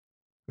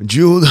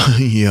冗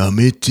談や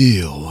めて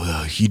よ、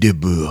ヒデ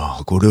ブ。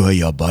これは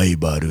やばい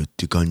バルっ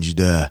て感じ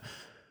で。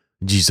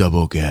時差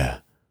ボ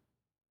ケ。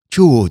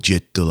超ジェ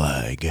ット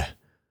ラグ。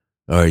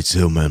Alright,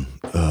 so man,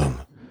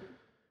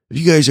 if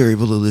you guys are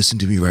able to listen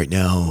to me right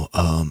now,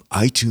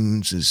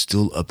 iTunes is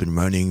still up and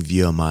running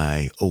via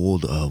my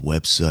old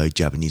website,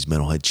 Japanese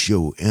Metalhead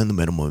Show, and the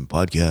Metal Moment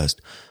Podcast.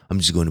 I'm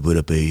just going to put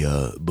up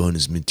a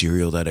bonus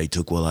material that I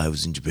took while I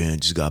was in Japan.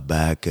 Just got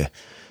back.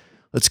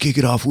 Let's kick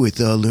it off with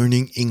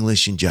learning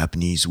English and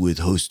Japanese with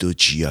Hosto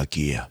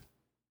Chiaki.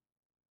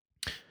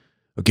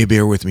 Okay,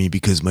 bear with me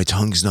because my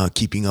tongue's not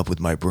keeping up with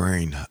my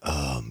brain.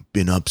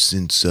 Been up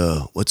since,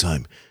 what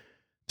time?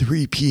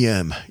 3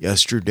 p.m.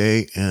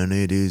 yesterday, and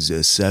it is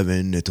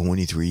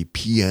 7:23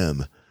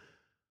 p.m.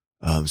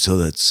 So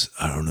that's,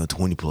 I don't know,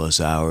 20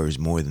 plus hours,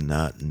 more than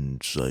that, and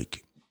it's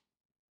like,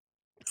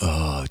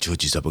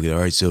 jisaboke.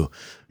 All right, so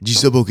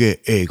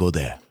jisaboke, eigo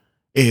de.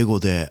 Eigo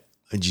de,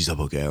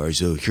 jisaboke. All right,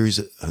 so here's,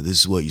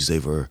 this is what you say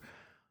for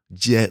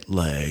jet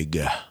lag.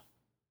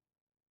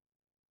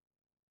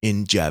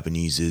 In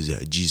Japanese is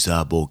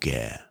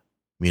jisaboke.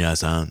 皆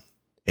さん、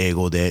英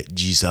語で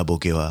時差ボ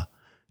ケは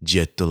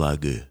jet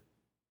lag.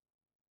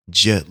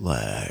 Jet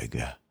lag.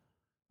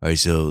 Alright,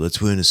 so let's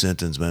put in a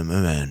sentence,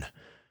 man.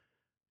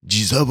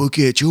 時差ボ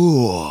ケ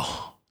超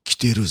来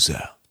てるぜ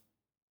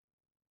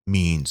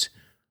means,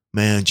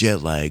 man,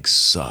 jet lag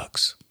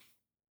sucks.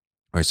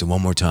 Alright, so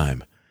one more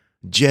time.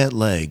 Jet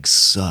lag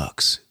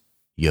sucks,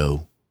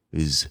 yo,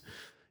 is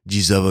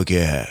時差ボ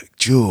ケ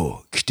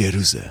超来て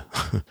るぜ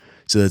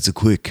So that's a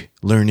quick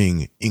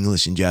learning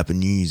English and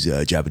Japanese,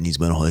 Japanese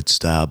metalhead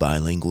style,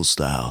 bilingual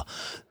style.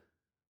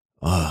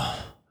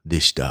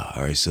 Deshita.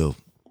 All right, so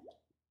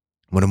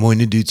what I'm going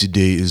to do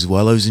today is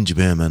while I was in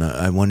Japan, man,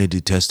 I wanted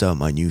to test out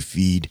my new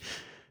feed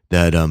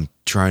that I'm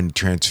trying to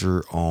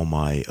transfer all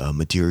my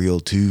material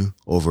to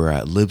over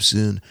at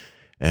Libsyn.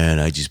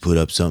 And I just put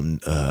up something,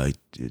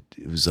 it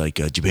was like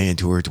a Japan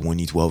Tour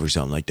 2012 or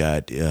something like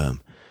that.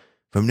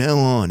 From now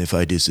on, if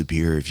I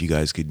disappear, if you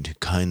guys could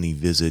kindly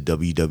visit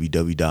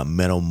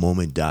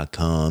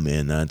www.metalmoment.com,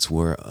 and that's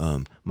where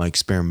my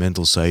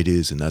experimental site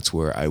is, and that's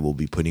where I will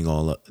be putting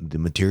all the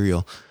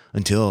material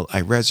until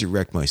I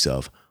resurrect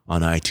myself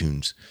on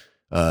iTunes,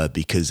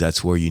 because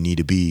that's where you need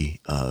to be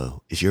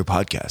if you're a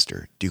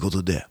podcaster. というこ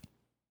とで、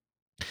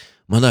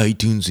まだ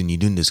iTunes にい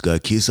るんですが、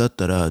消え去っ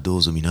たらど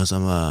うぞ皆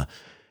様、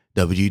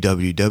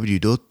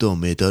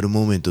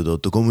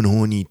www.metalmoment.com の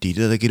方に行ってい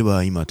ただけれ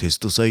ば今テス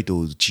トサイト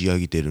を打ち上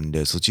げてるん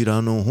でそちら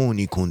の方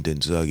にコンテン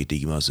ツを上げてい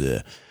きま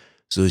す。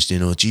そして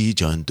後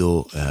ちゃん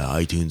と、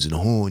iTunes の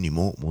方に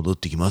も戻っ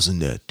てきますん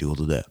でというこ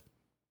とで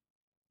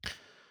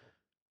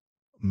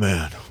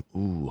Man,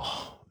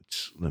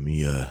 let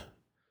me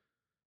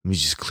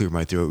just clear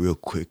my throat real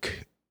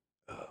quick.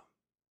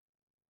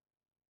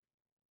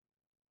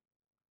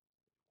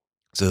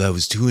 So that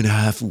was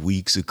 2.5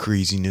 weeks of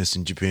craziness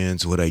in Japan.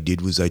 So what I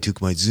did was I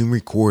took my Zoom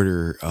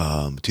recorder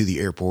to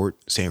the airport,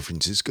 San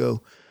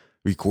Francisco,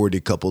 recorded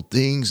a couple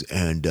things,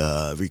 and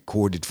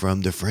recorded from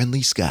the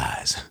friendly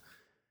skies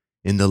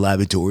in the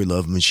Laboratory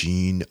Love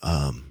Machine.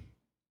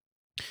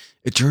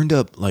 It turned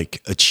up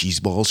like a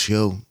cheeseball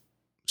show,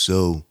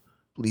 so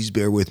please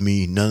bear with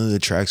me. None of the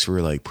tracks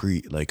were like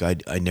I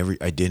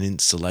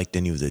didn't select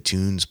any of the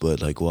tunes,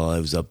 but like while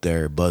I was up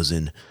there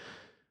buzzing,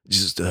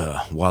 just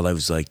while I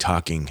was like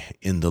talking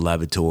in the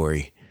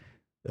laboratory,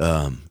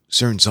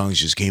 certain songs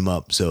just came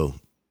up, so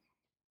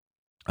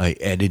I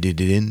edited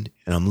it in,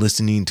 and I'm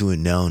listening to it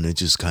now, and it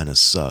just kind of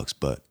sucks,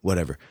 but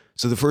whatever.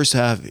 So the first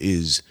half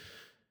is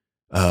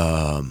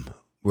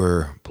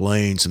we're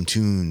playing some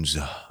tunes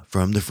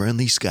from the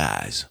Friendly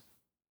Skies,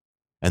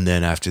 and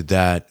then after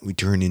that we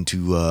turn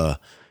into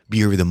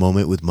Beer of the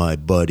Moment with my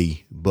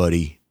buddy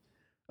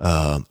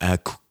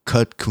at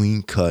Cut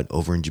Queen Cut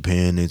over in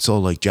Japan. It's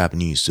all like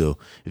Japanese, so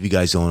if you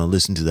guys don't want to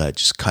listen to that,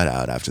 just cut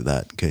out after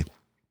that, okay?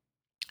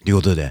 という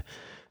ことで、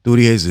と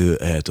りあえず、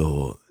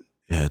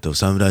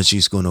サンフラン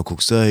シスコの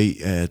国際、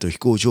飛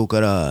行場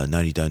から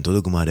成田に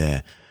届くま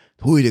で、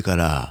トイレか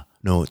ら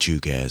の中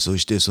継、そ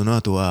してその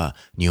後は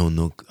日本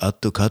のカッ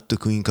トク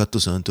イーンカット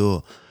さん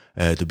と、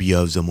Be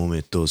of the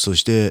Moment、そ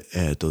して、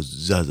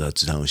ザ・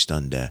雑談をした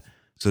んで、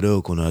それ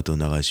をこの後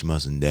流しま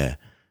すんで、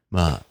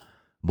まあ、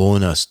ボー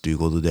ナスという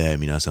ことで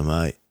皆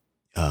様、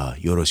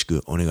よろし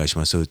くお願いし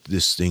ます。So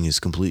this thing is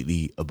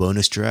completely a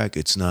bonus track.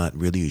 It's not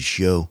really a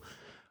show,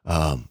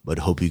 but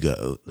hope you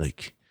got,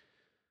 like,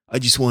 I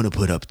just want to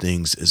put up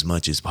things as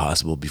much as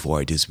possible before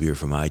I disappear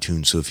from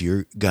iTunes. So if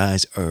you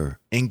guys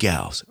and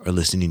gals are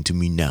listening to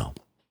me now,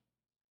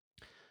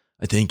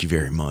 I thank you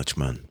very much,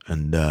 man.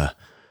 And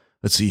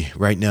let's see,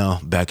 right now,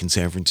 back in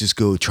San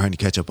Francisco, trying to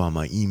catch up on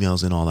my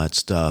emails and all that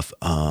stuff.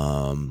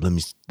 Let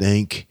me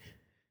think.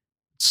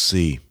 Let's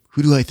see.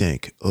 Who do I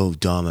thank? Oh,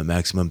 Dom at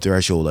Maximum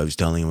Threshold. I was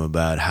telling him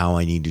about how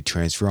I need to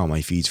transfer all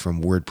my feeds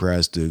from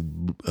WordPress to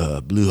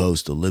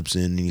Bluehost to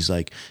Libsyn. And he's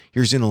like,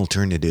 here's an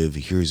alternative.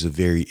 Here's a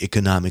very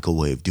economical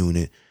way of doing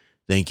it.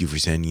 Thank you for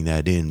sending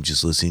that in.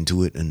 Just listening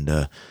to it. And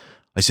I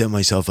set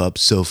myself up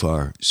so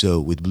far.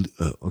 So with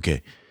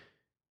okay.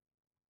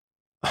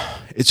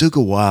 it took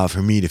a while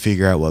for me to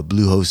figure out what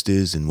Bluehost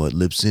is and what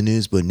Libsyn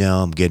is, but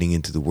now I'm getting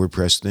into the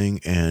WordPress thing.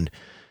 And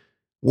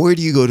where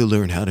do you go to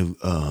learn how to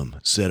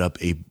set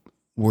up a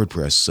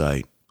WordPress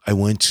site? I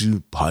went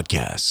to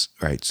podcasts,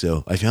 right?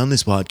 So I found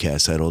this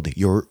podcast titled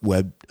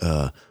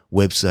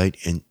Website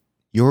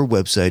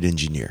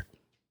Engineer.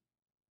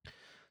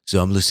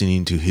 So I'm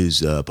listening to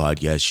his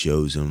podcast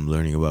shows and I'm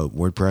learning about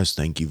WordPress.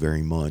 Thank you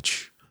very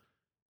much.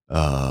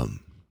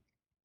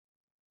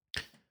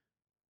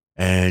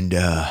 And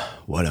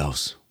what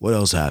else? What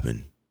else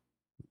happened?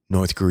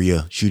 North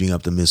Korea shooting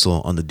up the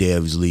missile on the day I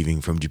was leaving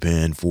from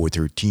Japan,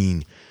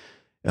 4/13.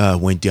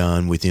 Went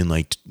down within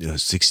like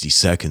 60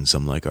 seconds.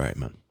 I'm like, all right,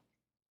 man.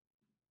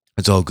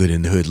 It's all good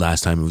in the hood.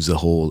 Last time it was a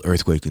whole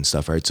earthquake and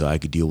stuff, right? So I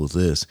could deal with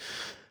this.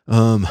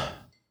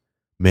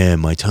 Man,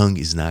 my tongue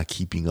is not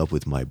keeping up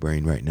with my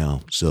brain right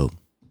now. So,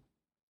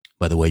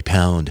 by the way,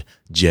 pound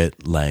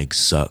jet lag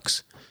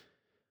sucks.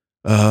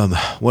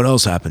 What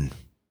else happened?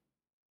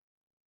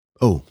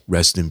 Oh,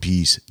 rest in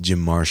peace,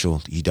 Jim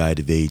Marshall. He died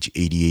of age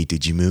 88 で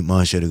ジム・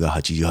マーシャルが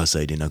88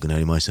歳で亡くな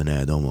りました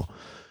ね。どうも。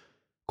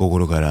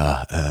心か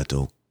ら、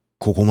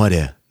ここま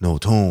での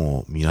トーン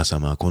を皆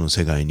様この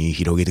世界に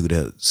広げてく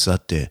ださ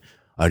って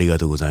ありが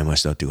とうございま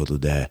したということ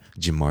で、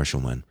Jim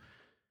Marshall, man.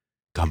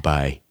 乾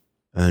杯.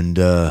 And,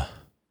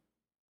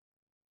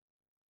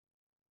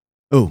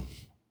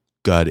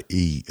 got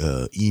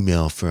a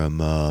email from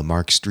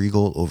Mark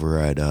Striegel over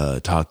at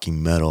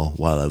Talking Metal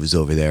while I was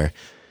over there.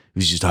 He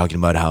was just talking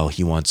about how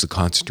he wants to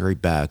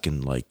concentrate back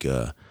and like,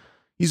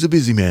 he's a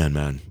busy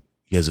man.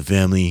 He has a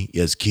family, he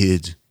has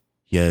kids,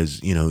 he has,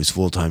 his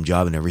full-time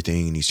job and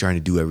everything, and he's trying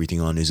to do everything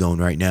on his own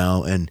right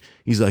now. And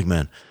he's like,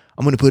 man,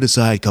 I'm going to put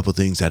aside a couple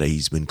things that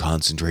he's been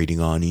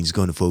concentrating on. He's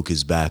going to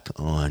focus back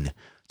on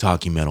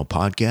Talking Metal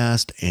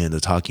podcast and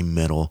the Talking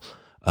Metal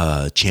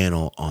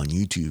channel on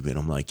YouTube. And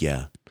I'm like,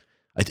 yeah,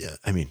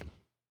 I mean,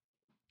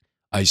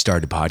 I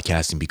started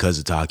podcasting because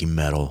of Talking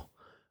Metal.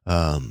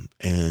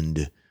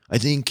 And I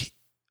think,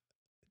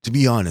 to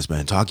be honest,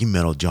 man, Talking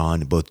Metal,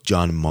 both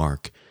John and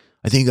Mark,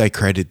 I think I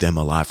credit them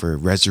a lot for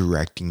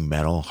resurrecting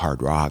metal,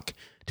 hard rock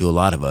to a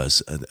lot of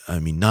us. I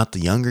mean, not the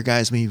younger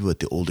guys maybe, but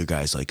the older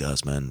guys like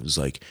us, man. It was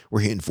like,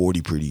 we're hitting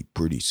 40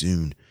 pretty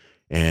soon.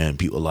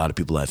 And a lot of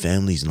people have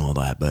families and all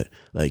that. But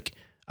like,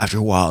 after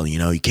a while,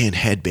 you can't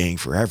headbang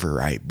forever,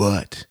 right?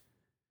 But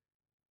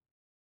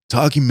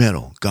Talking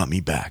Metal got me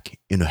back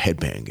into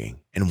headbanging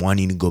and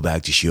wanting to go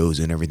back to shows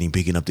and everything,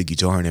 picking up the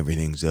guitar and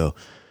everything. So,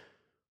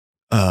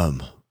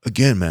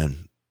 again,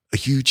 man, a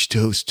huge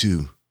toast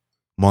to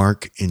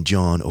Mark and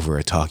John over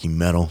at Talking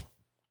Metal.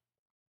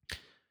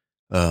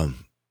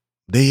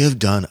 They have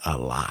done a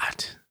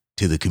lot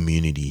to the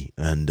community,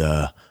 and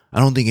I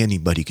don't think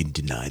anybody can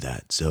deny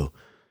that. So,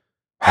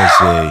 as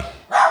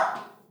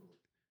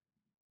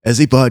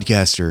a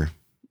podcaster,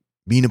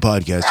 being a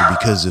podcaster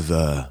because of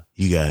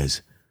you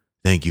guys,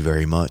 thank you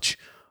very much.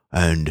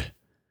 And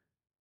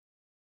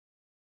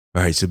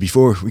all right, so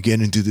before we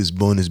get into this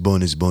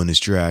bonus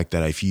track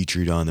that I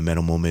featured on the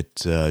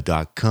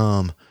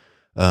metalmoment.com,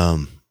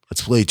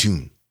 let's play a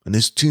tune. And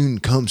this tune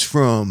comes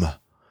from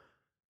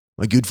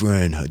my good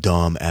friend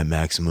Dom at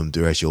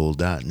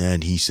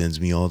MaximumThreshold.net. He sends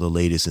me all the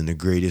latest and the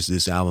greatest.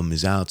 This album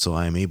is out, so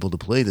I am able to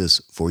play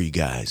this for you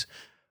guys.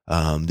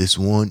 This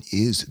one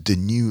is the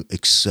new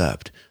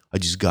Accept. I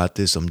just got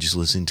this. I'm just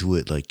listening to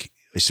it. Like,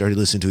 I started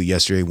listening to it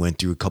yesterday, went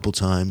through a couple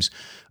times.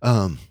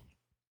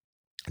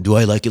 Do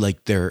I like it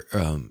like their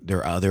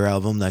other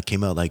album that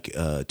came out like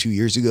 2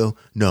 years ago?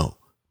 No,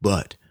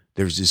 but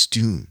there's this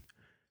tune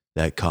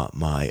that caught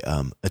my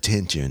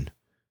attention.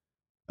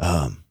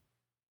 So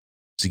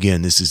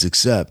again, this is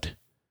Accept.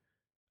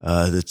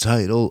 The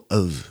title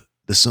of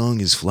the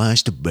song is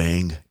Flash to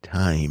Bang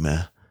Time,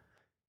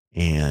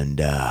 and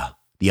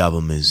the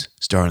album is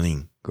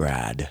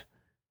Stalingrad.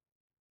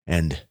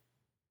 And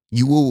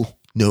you will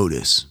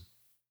notice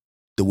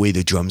the way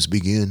the drums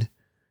begin.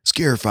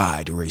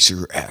 Scarified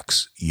Racer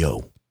X,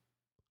 yo.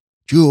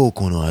 今日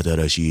この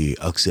新しい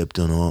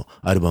Accept の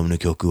アルバムの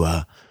曲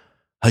は、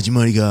始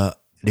まりが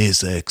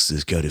Racer X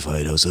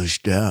Scarified そし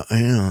て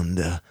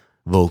and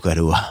ボーカ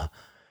ルは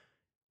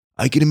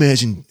I can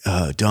imagine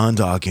Don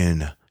Dock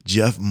and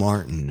Jeff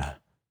Martin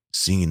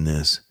singing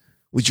this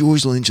with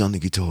George Lynch on the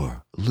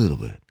guitar a little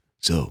bit.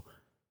 So,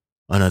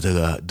 あなた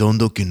がドン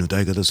ドッキンの歌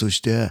い方、そし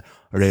て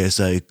レー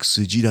サー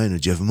X 時代の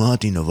ジェフ・マー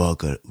ティンのボー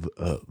カル、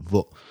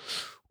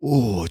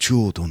おー、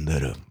超飛んで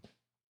る。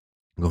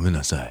ごめん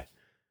なさい。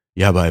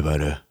やばいバ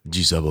ル、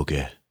時差ボ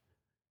ケ。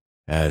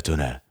レ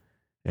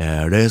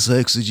ーサー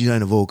X 時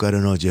代のボーカ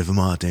ルのジェフ・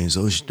マーティン、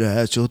そし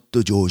てちょっ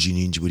とジョージ・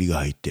ニンチぶりが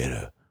入ってい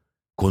る。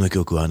この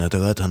曲はあなた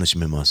が楽し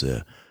めま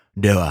す。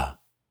では、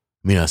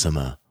皆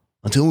様、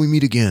until we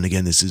meet again,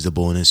 this is a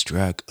bonus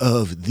track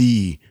of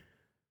the,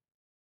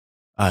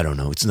 I don't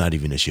know, it's not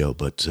even a show,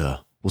 but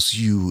we'll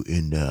see you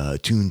in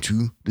tune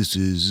 2. This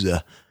is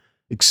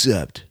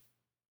Accept.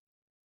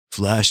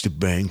 Flash to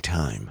Bang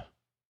Time.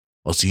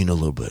 I'll see you in a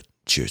little bit.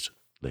 Cheers.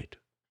 Later.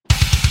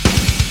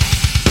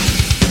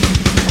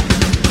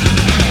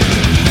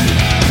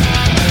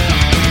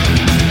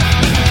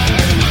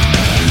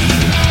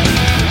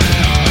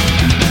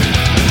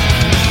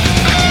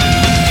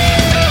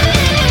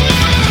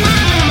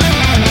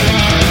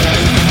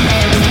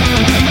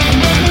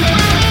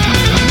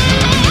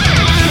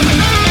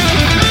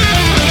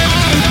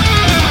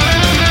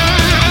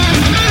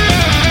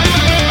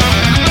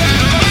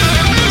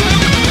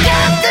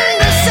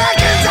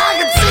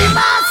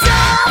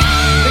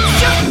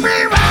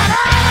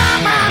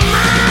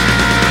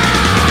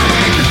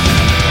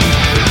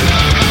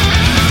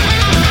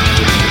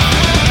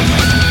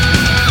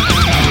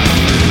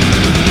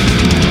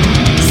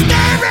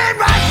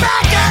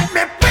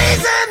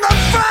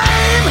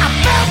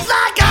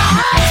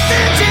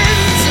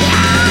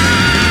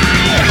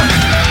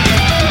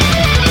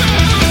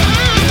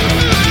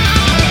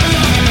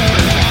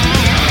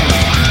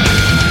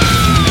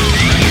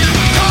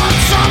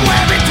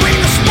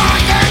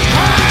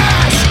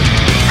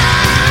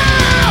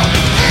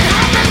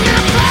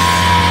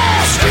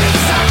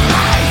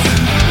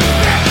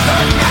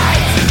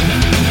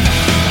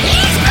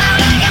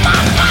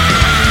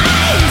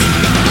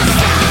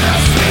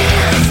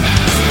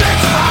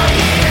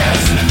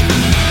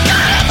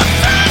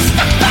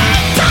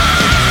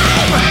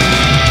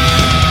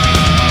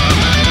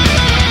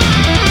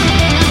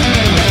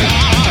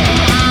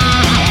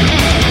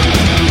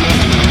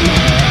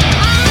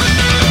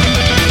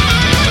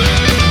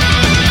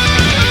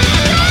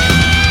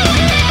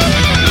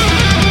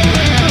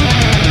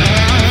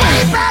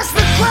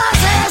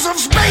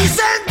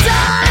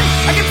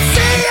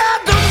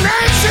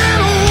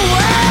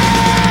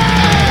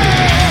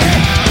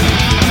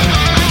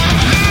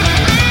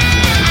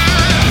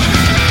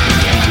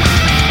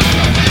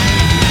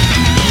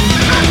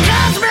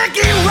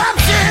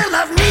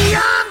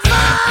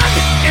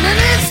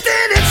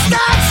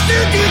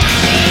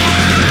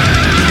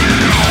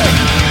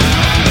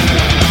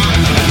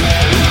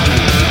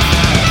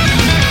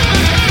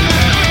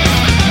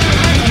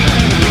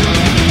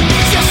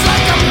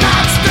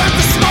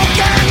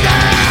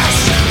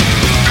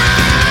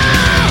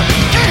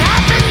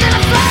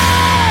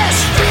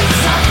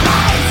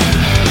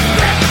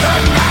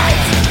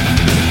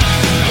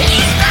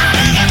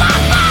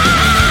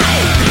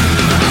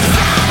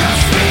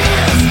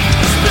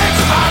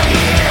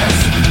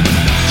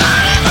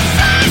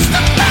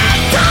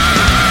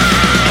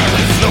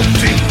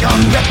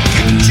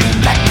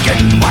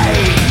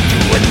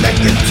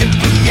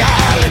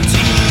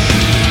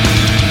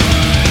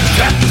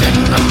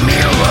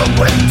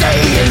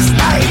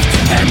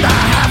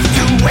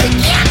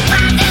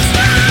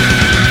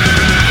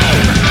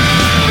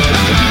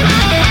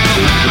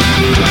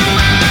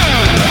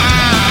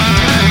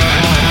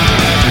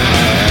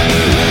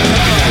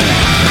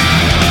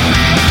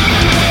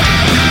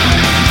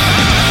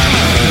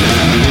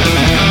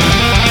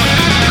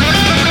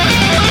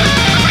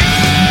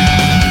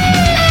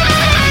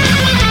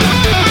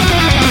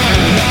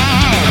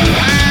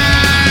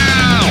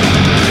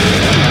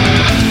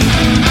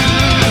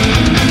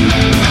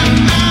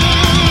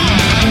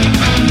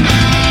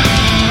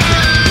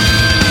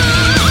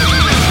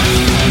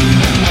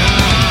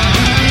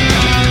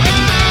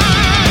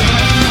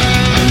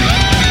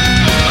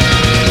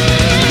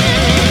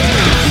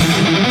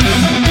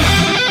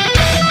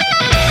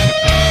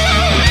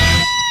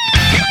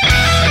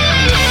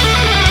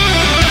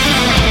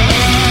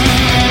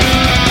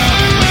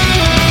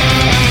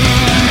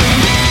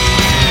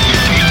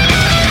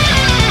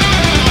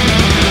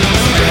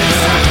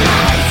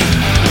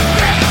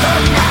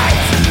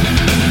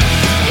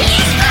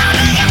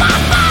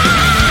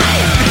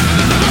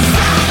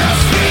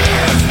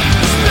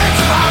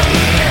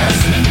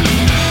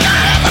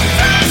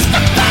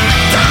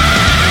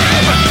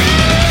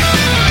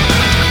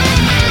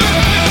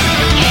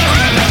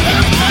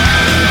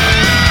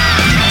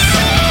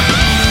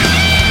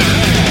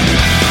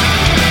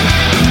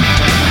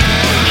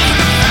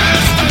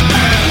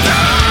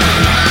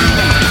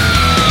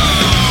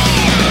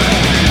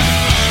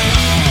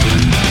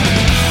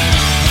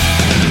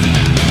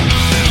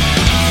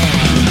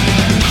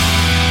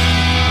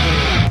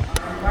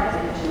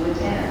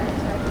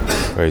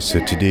 Alright, so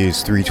today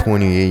is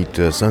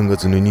 3/28, 3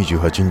月の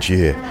28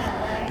日、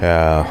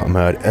I'm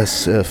at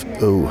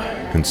SFO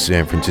in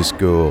San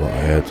Francisco、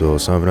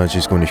サンフラン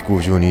シスコの飛行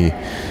場に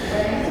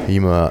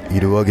今い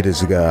るわけで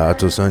すが、あ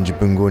と30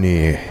分後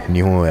に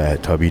日本へ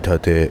旅立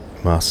て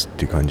ますっ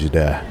ていう感じ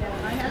で、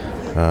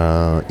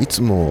い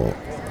つも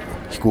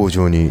飛行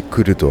場に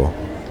来ると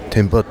テ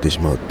ンパってし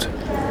まうって、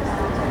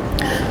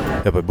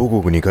やっぱり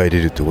母国に帰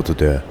れるってこと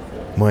で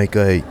毎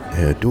回、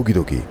ドキ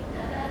ドキ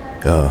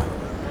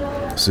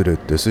するっ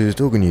て。それで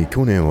特に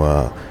去年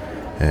は、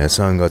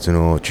3月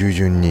の中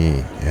旬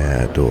に、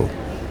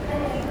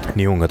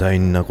日本が大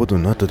変なこと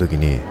になった時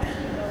に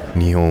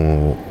日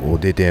本を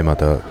出てま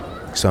た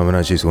サンフラ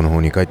ンシスコの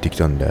方に帰ってき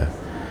たんで、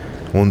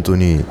本当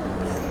に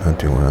なん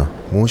ていうのかな、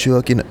申し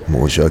訳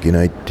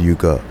ないっていう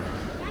か、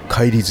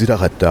帰りづら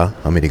かった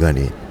アメリカ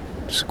に。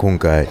今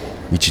回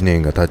1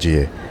年が経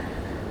ち、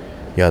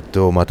やっ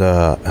とま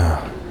た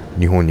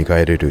日本に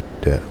帰れるっ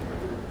て、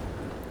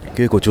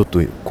結構ちょっ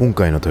と今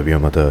回の旅は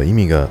また意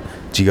味が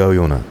違う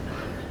ような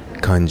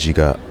感じ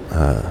が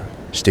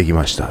してき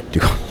ましたって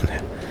いうこと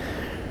ね。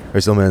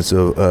Alright, so man,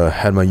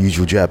 had my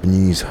usual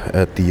Japanese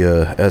at the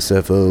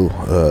SFO,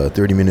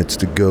 30 minutes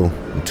to go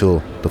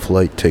until the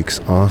flight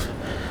takes off.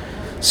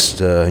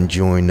 Just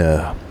enjoying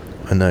a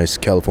nice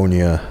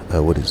California,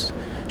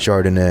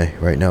 Chardonnay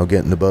right now,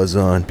 getting the buzz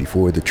on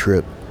before the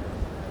trip.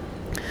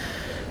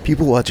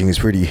 People watching is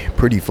pretty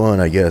fun,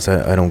 I guess.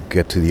 I don't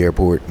get to the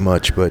airport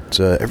much, but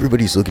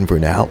everybody's looking for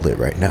an outlet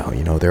right now.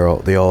 You know,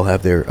 they all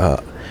have their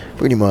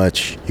pretty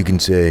much, you can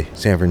say,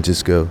 San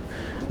Francisco,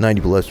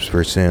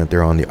 90+%.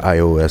 They're on the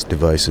iOS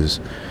devices.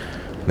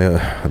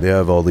 They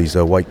have all these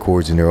white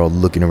cords, and they're all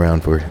looking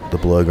around for the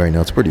plug right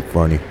now. It's pretty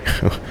funny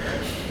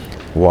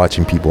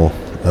watching people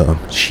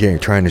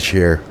trying to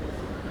share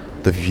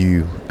the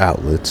few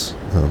outlets.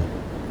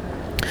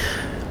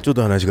 ちょっ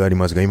と話があり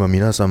ますが、今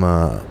皆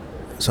様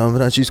サンフ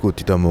ランシスコっ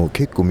て言ったらもう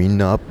結構みん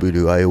な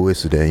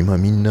Apple、iOS で、今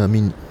みんな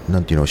な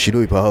んていうの、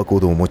白いパワーコー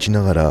ドを持ち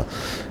ながら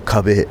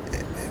壁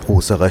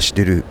を探し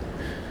て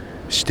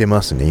ま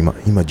すね。今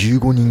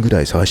15人ぐら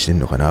い探してる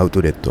のかな。アウ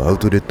トレッ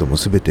トも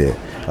全て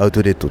アウ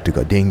トレットっていう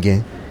か電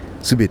源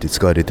全て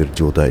使われてる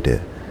状態で、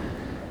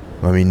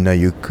みんな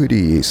ゆっく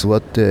り座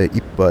って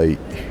一杯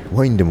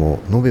ワインでも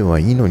飲めば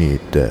いいのにっ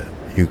て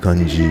いう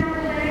感じ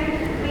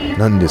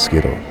なんですけ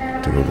ど、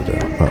ということで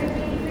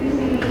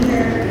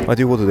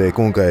ということで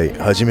今回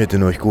初めて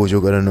の飛行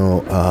場から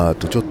の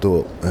ちょっ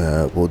と、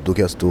ポッド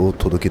キャストを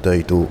届けた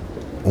いと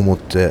思っ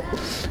て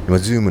今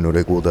Zoom の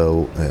レコーダー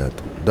を、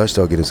出し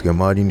たわけですが、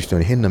周りの人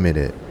に変な目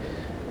で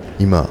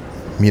今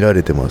見ら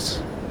れてま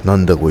す。な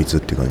んだこいつっ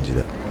て感じ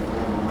で。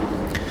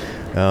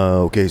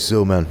Okay,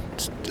 so man,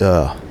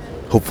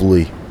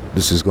 hopefully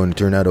this is going to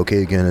turn out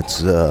okay again.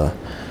 It's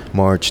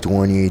March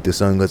 28th,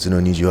 3月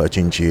の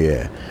28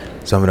日、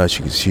サンフラン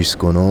シス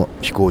コの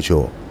飛行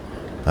場。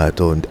あ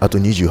と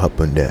28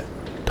分で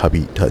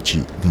旅立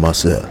ちま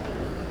す。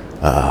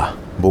母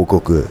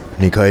国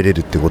に帰れ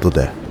るってこと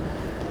で、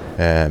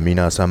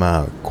皆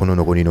様この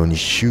残りの2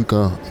週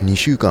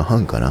間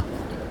半かな、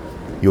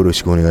よろ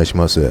しくお願いし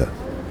ます。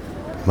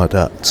ま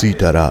た着い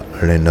たら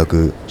連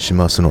絡し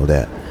ますの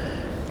で、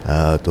連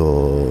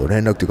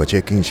絡というかチ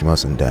ェックインしま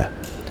すんで。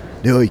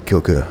では1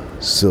曲。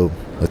So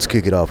let's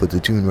kick it off with the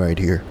tune right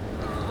here.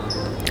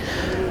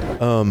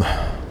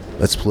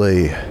 Let's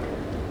play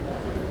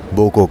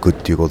母国っ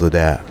ていうこと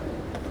で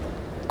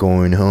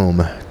going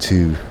home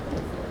to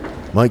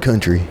my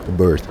country of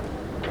birth.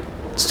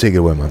 Let's take it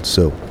away, man.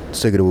 So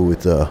let's take it away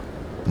with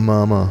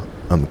Mama,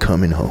 I'm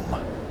coming home.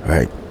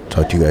 Alright,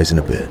 talk to you guys in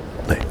a bit.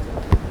 Later.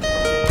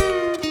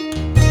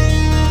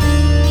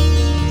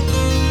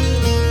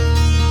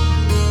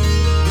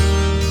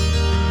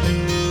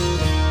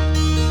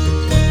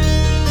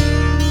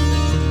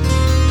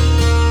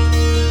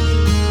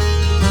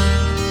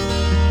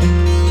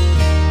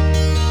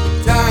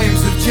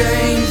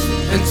 Changed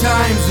and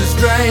times are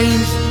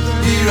strange.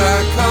 Here I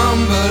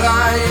come, but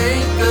I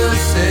ain't the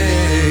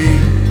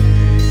same.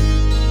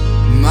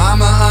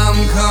 Mama,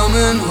 I'm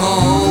coming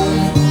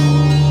home.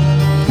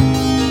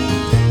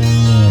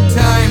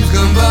 Time's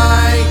gone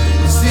by,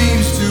 it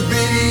seems to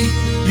be.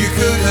 You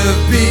could have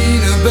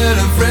been a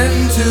better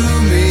friend to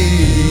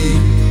me.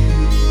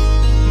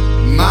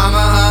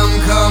 Mama, I'm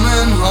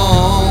coming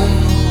home.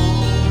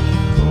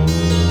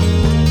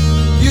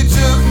 You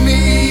took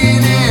me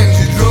in and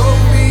you drove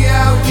me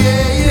out,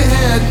 yeah, you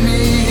had me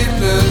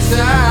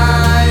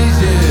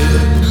hypnotized,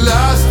 yeah.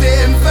 Lost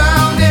and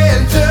found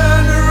and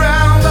turned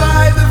around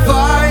by the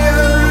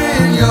fire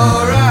in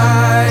your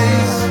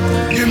eyes.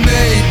 You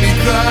made me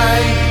cry,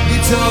 you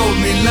told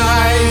me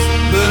lies,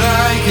 but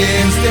I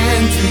can't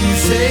stand to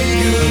say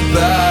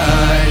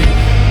goodbye.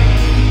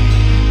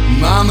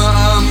 Mama,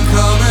 I'm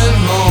coming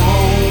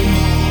home.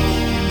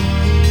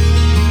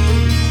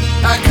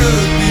 I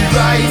could be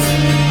right,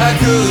 I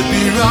could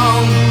be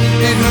wrong.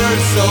 It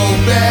hurts so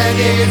bad,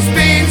 it's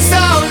been so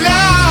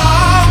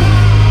long.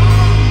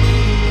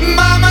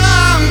 Mama,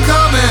 I'm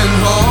coming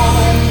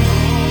home.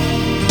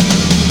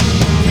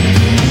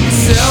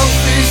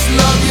 Selfish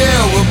love,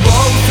 yeah, we're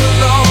both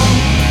alone.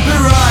 The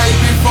right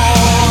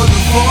before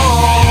the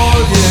fall,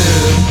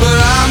 yeah. But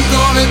I'm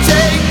gonna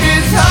take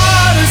this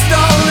heart of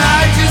stone.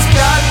 I just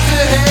got to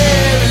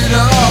have it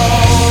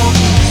all.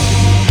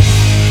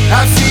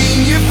 I've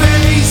seen your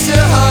face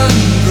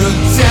 100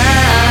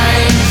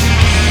 times.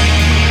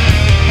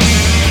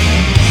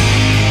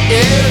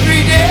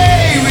 Every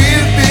day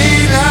we've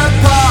been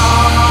apart.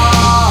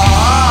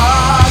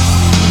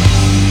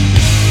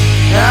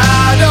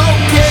 I don't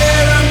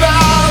care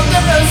about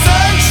the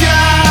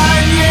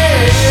sunshine,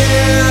 yeah.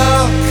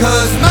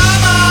 'Cause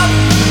mama,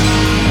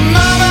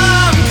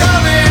 I'm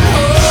coming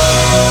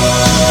home.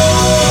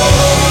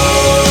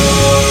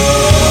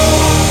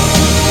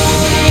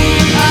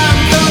 I'm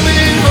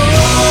coming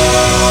home.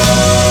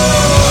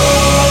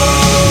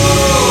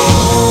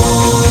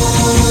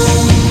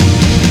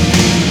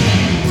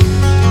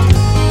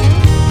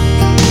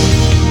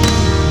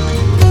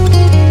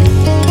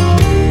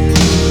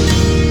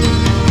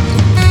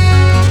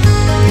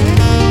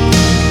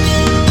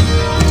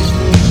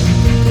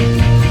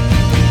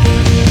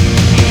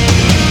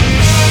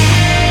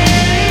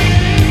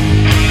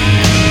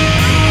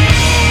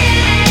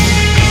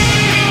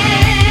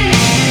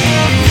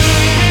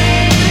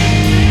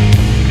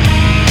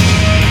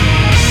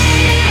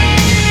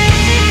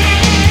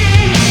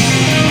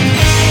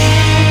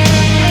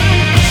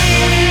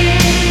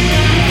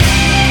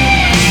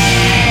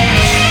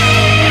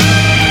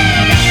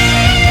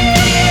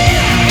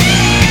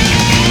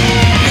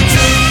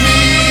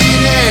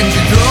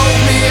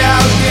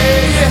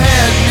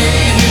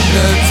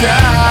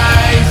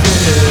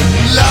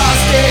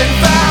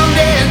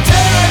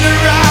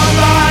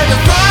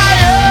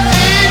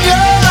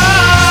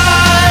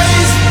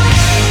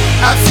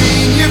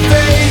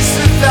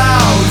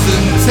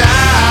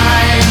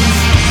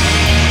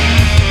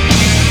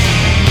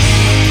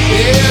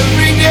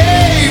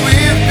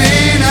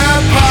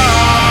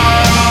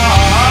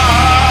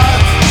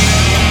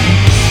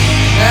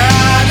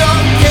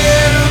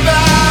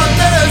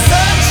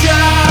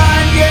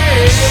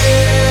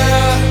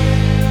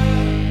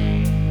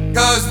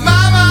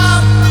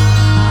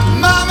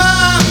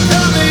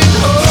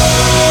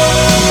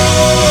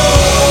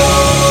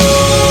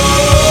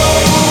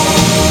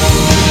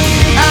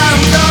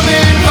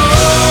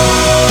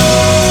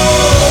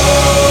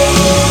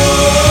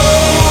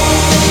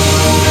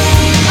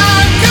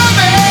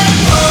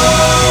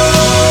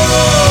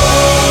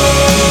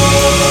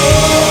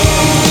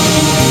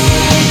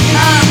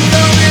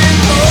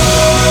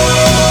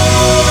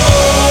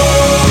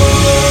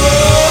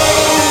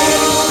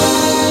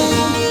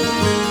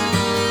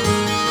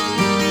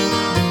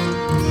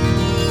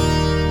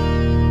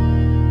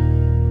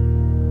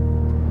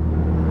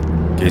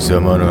 So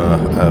I'm on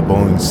a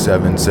Boeing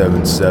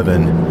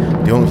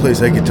 777. The only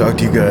place I can talk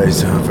to you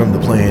guys from the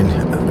plane,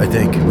 I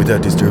think,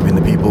 without disturbing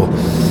the people,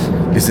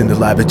 is in the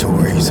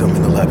laboratory. So I'm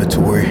in the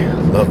laboratory.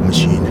 Love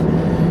machine.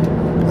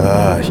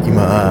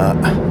 今、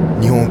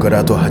日本から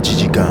あと8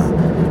時間、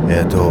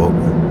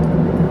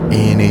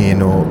ANA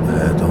の、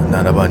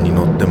7番に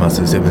乗ってま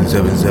す。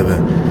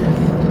777。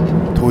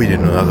トイレ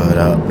の中か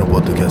らのポ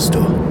ッドキャスト。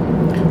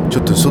ち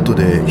ょっと外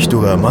で人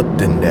が待っ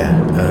てんで、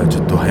ち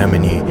ょっと早め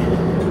に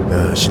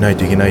しない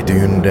といけないと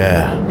言うん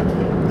で、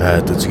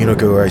次の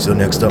曲は So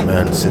next up,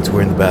 man, since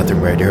we're in the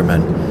bathroom right here,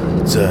 man,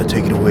 let's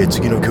take it away.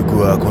 次の曲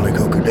はこの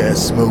曲で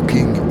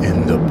Smoking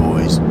in the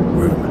Boys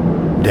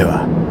Room で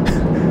は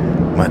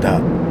ま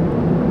た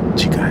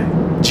次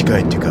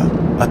回っていうか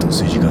あと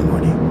数時間後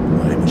に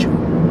会いましょ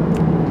う。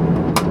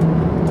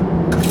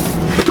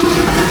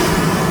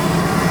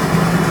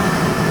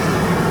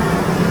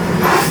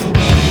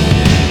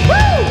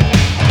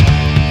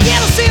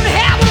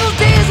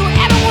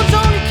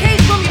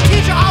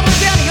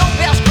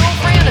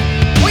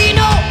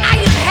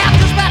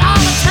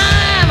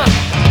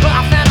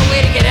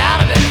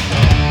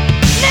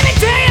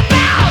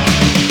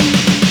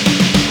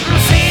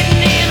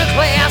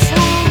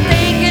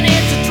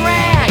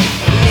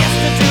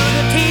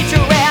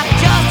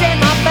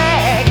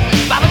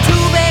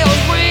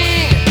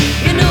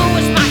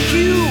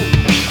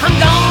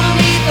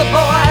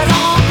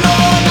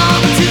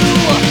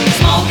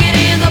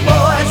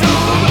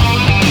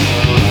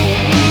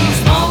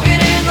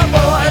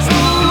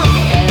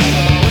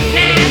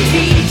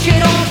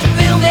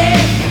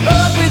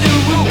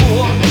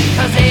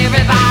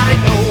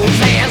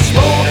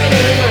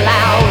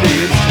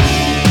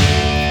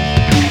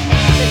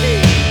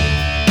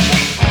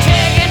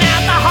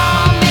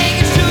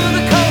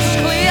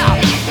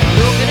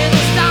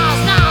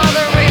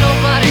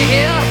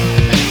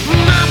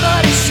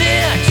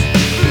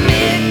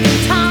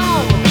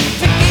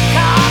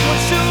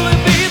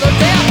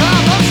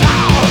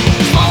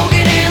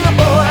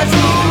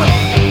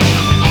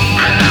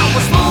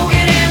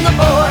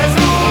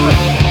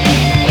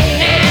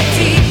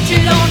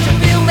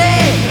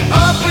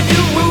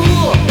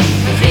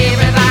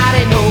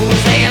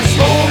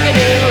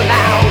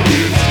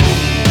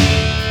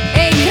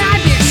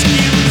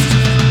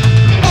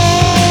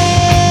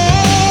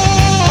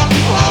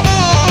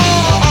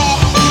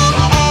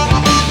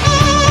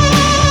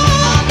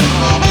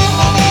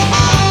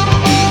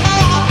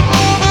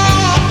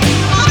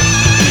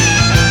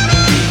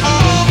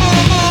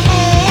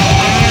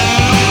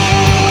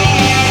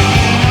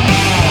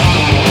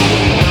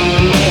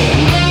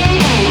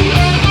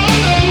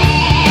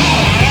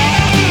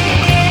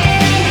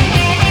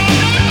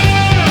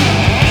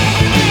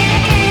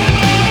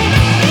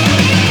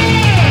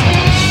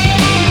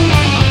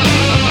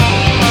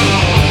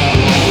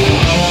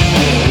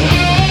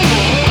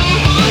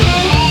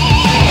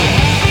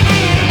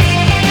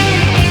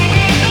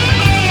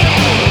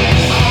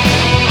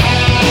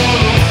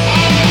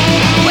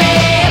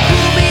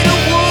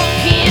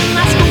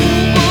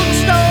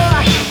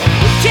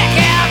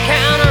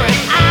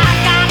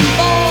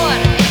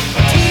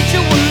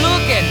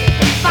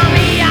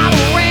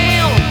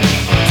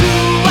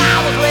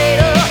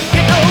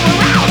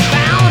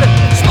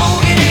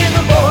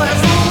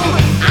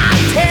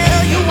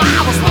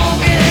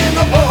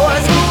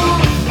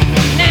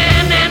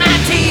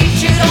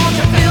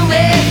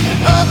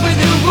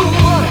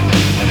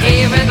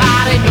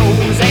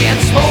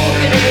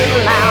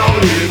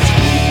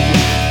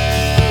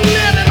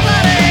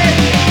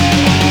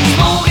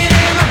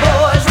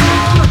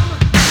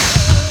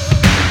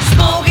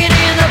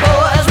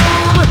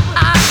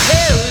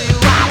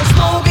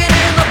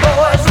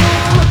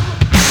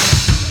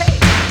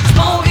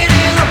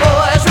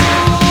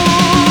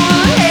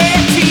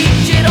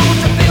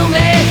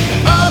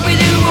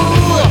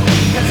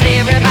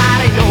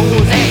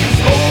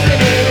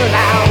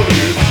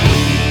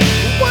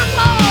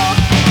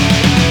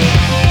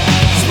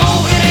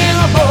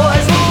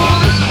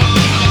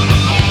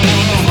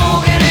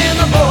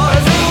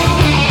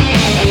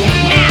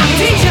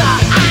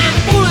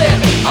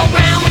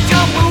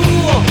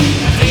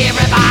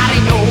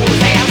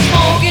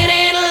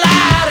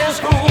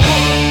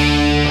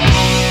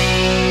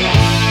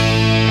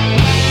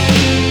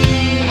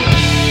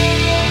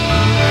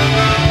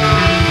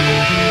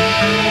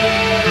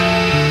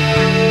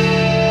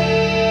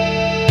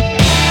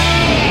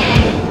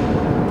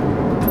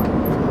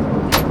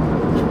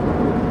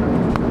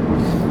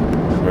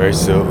Alright,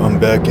 so I'm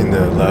back in the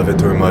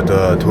lavatory. ま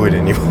たトイ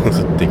レに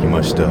戻ってき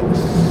ました。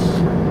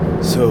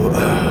So,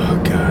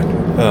 God,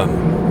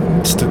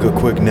 just took a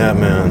quick nap,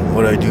 man.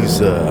 What I do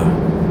is,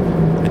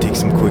 I take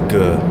some quick,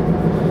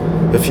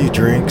 a few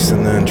drinks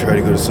and then try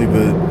to go to sleep.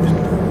 But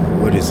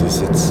what is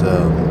this? It's,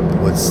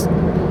 what's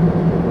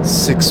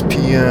 6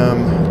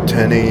 p.m.,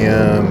 10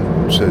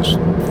 a.m., so there's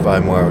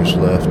 5 more hours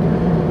left.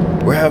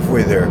 We're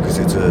halfway there because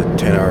it's a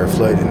 10-hour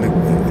flight. And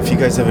if you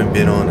guys haven't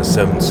been on a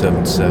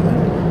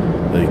 777,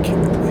 like,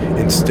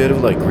 instead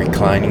of like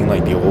reclining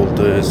like the old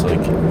days,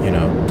 like, you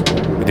know,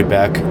 with your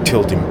back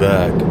tilting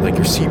back, like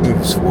your seat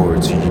moves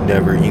forward so you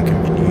never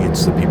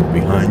inconvenience the people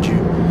behind you.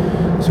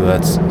 So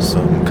that's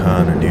something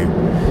kind of new.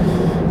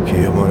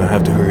 Okay, I'm gonna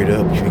have to hurry it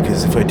up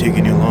because if I take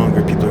any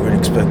longer, people are gonna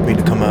expect me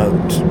to come out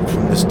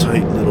from this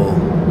tight little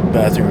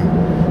bathroom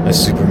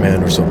as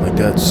Superman or something like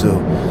that. So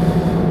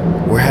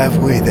we're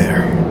halfway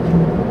there.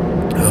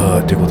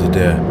 ってこと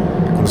で、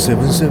この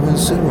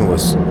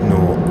777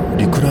の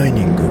リクライ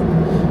ニング、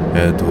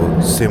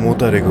背も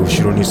たれが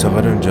後ろに下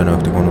がるんじゃな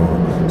くて、この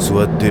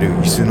座ってる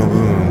椅子の部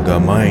分が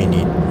前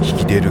に引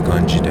き出る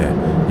感じで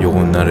横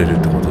になれるっ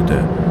てことで、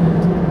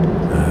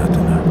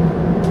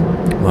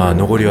まあ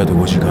残りあと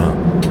5時間、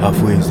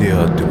halfway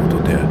there ってこ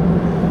とで、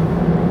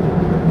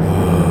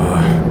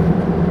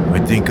I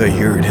think I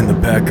hear it in the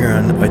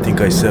background. I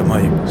think I set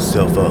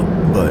myself up,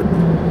 but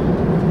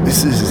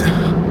this is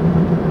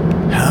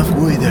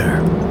halfway there.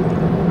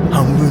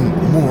 半分、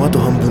もうあと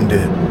半分で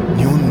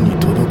日本に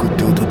届くっ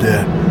てこと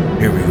で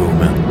Here we go,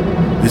 man.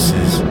 This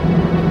is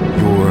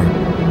your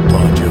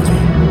Bon Jovi.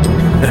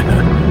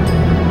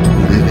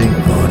 Living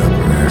on a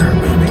prayer,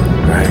 baby.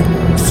 Right?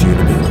 See you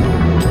in a bit.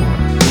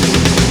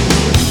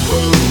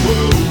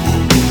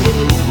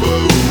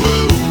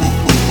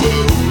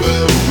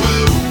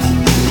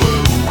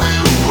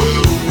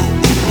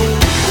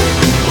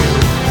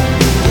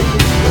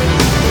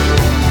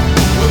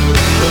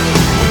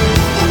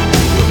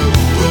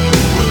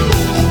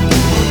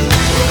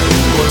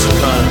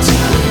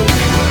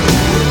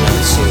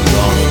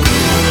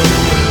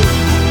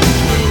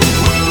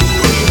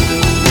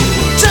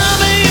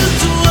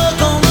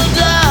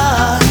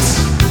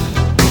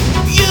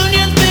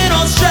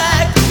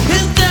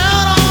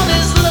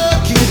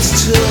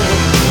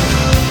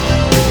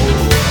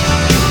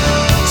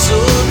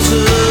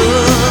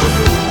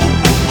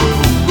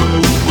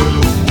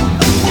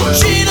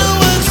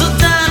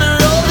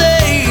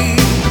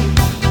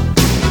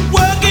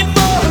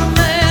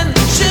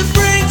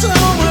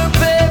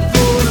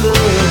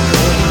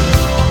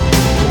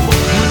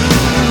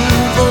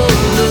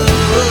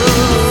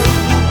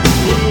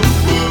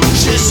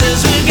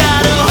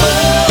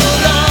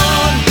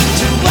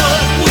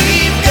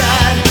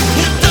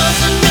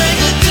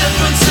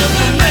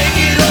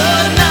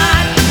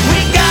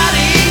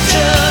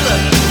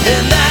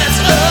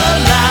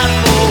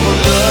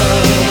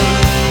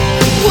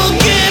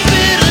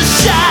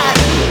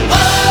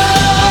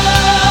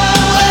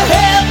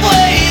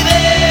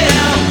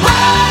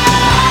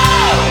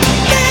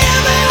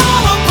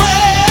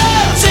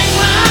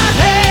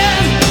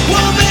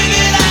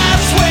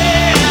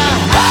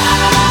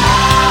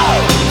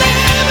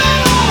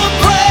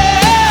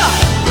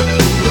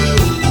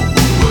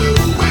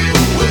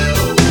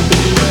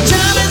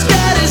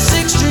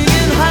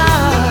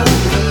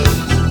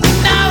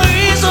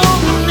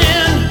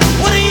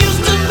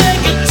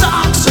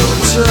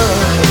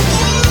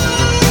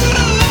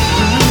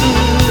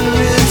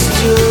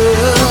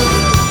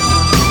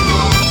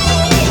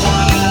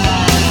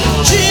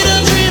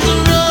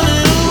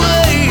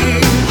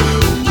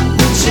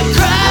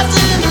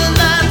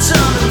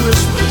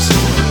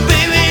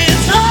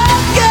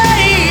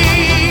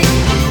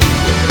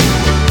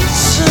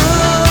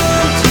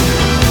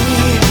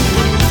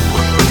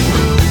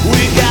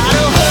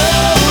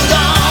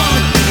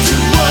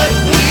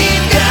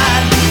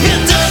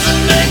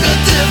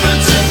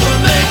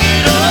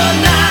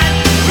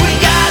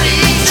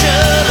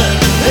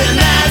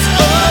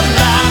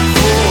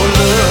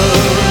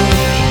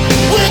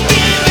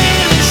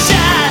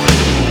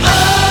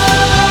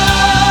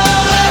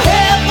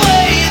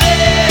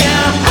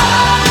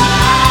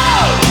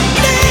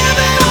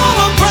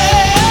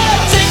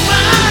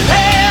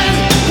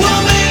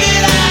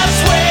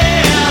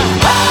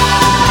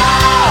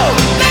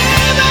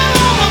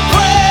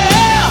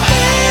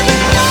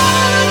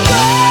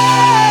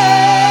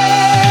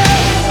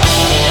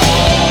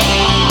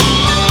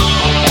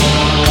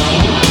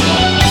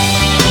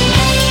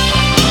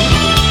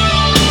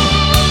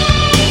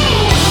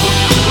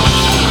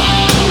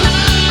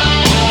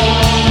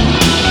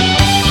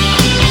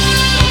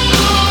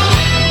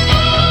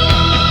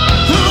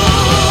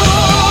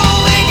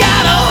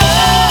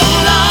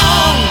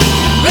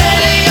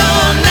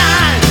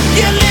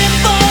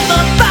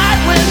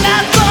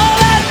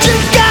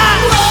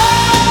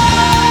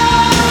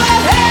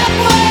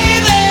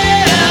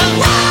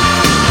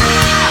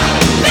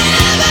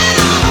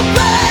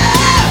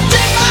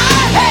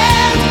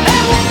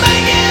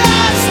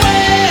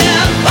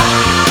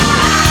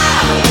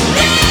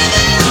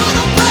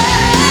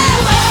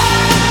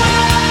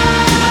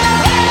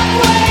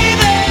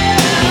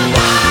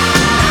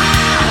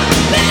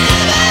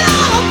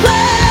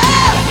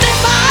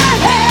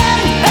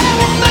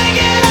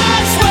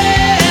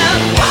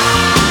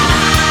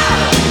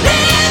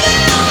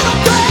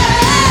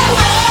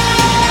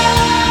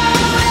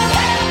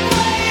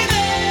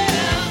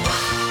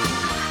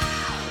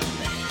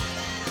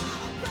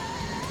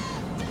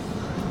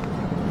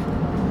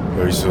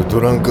 So ト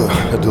ランク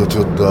とち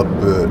ょっとア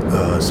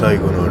ップ、最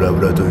後のラ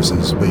ブラトリス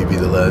is maybe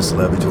the last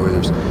laboratory.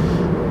 There's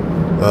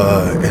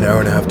an hour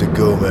and a half to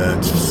go, man.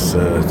 It's,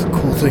 the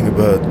cool thing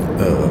about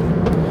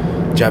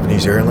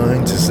Japanese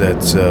airlines is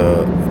that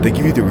they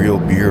give you the real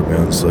beer,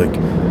 man. It's like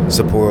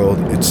Sapporo.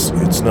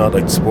 It's not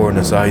like Sapporo and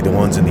Asahi, the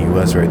ones in the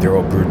US, right? They're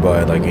all brewed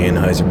by like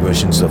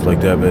Anheuser-Busch and stuff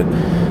like that. But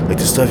like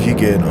the stuff you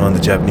get on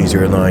the Japanese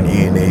airline,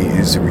 ANA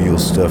is the real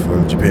stuff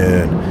from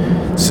Japan.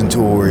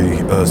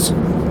 Suntory,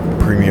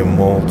 premium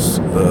malts.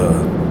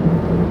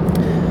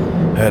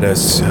 Had a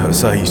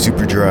Asahi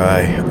Super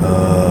Dry,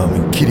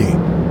 Kidding,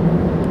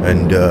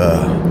 and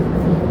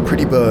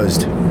pretty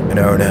buzzed. An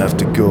hour and a half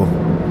to go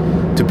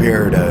to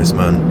Paradise,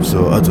 man.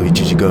 So あと1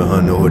時間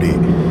半残り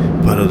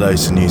パラダイ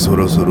スにそ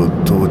ろそろ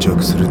到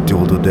着するって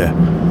ことで、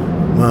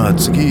まあ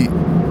次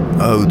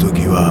会う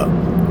時は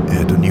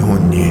日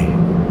本に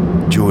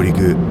上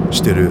陸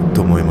してる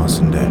と思いま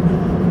すんで、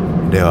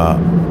では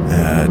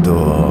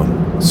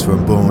It's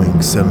from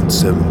Boeing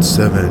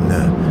 777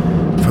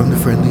 from the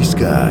friendly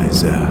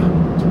skies、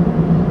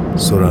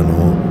空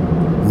の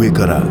上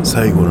から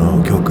最後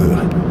の曲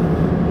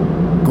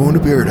Going to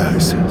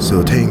Paradise,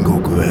 so 天国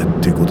へっ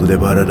ていうことで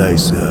パラダイ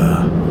ス、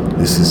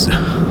this is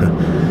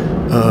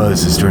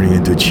this is turning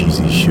into a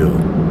cheesy show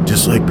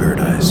just like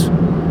Paradise.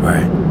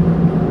 Alright,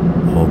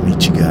 I'll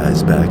meet you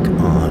guys back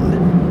on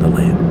the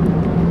land.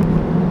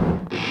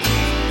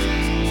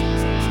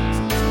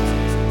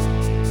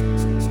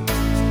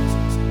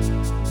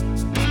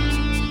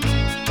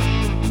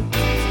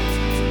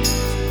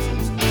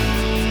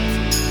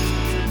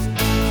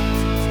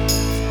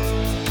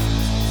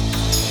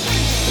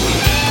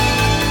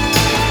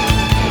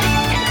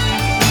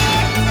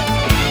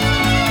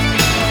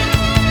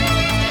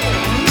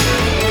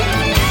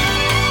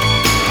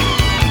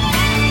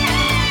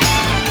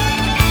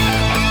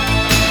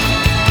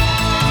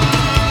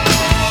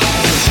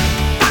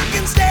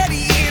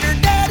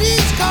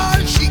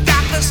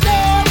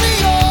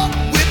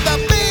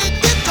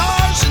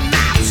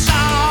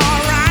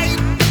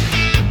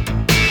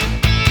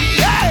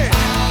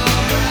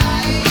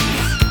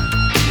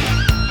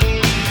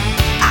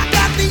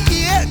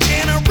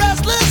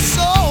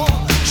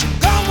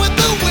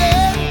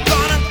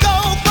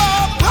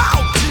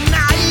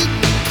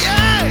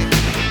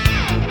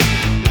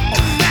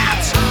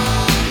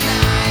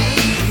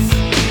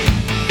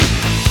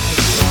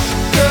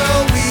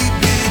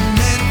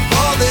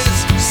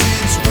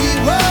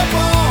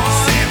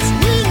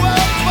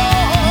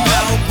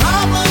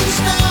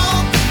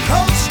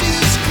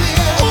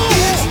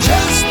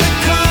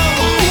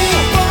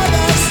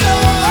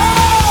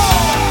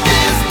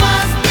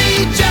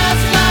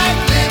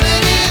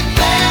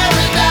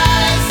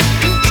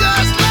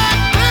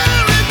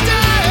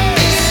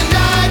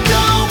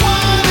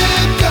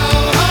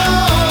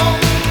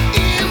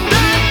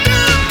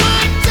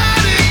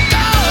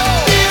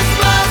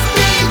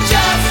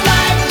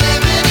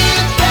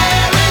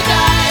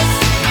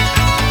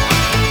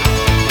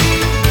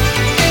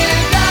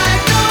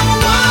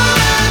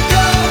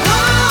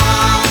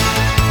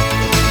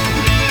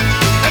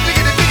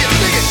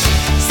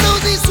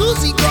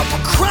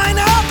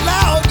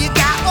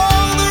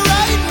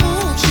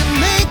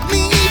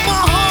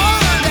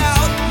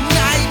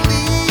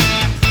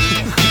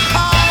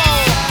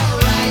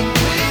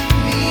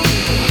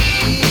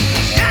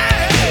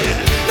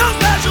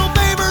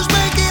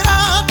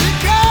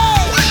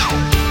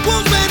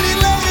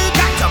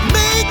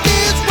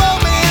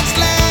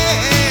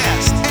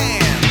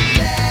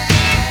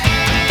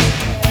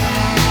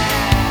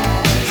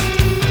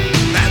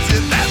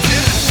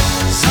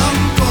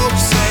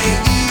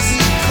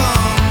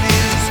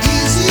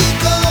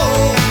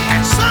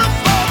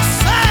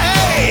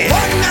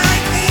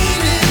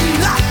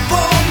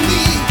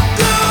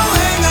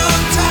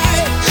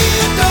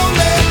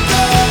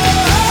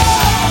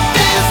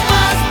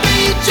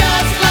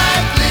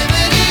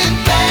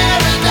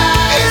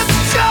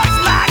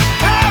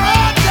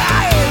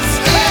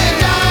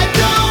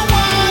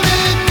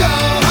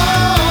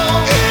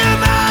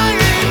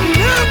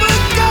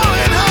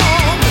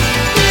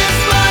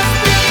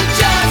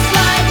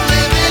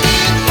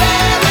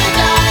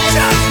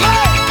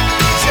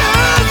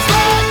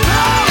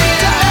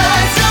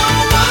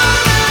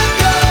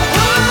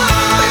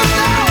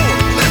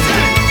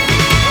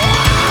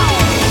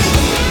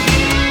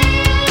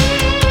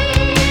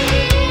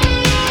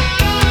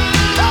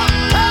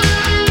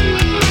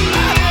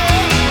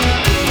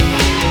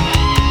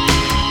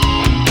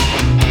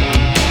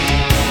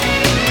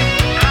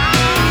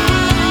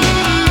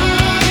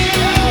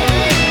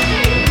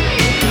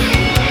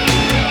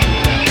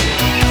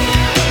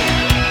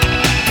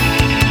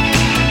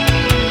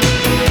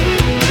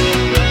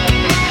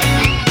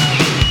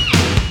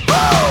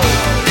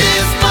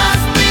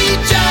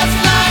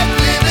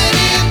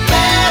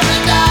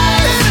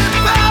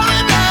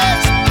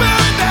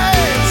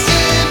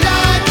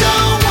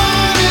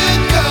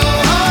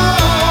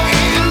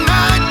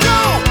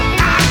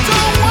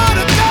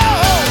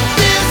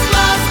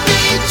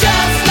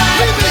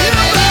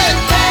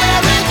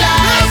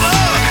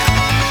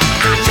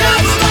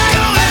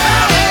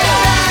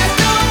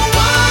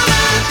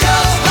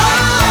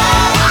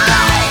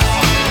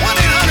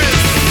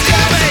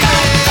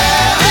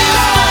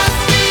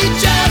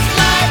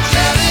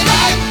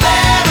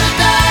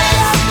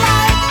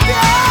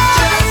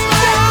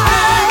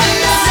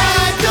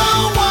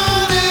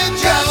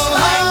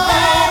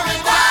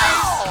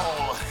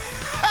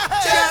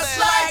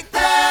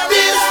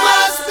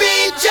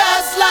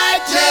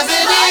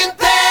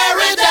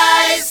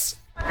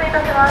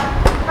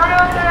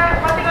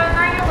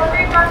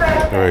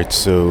 Alright,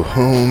 so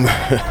home,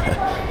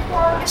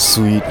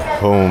 sweet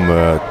home,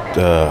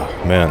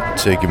 man,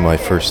 taking my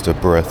first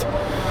breath.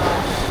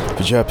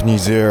 The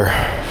Japanese Air,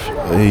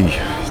 hey,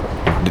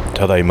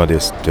 ただいまで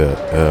すって、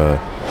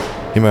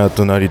今やっ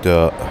と成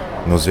田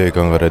の税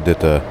関から出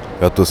て、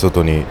やっと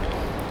外に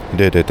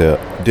出れた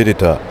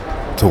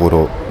とこ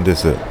ろで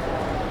す。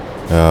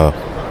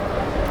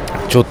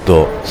ちょっ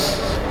と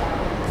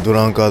ド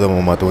ランカード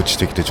もまた落ち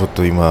てきてちょっ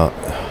と今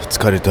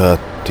疲れたっ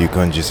ていう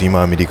感じです。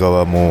今アメリカ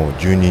はもう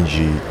12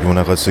時夜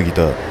中過ぎ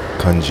た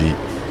感じ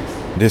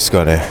です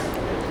かね。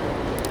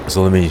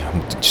So let me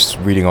just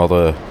reading all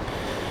the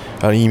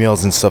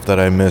emails and stuff that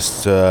I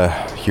missed.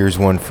 Here's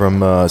one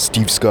from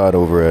Steve Scott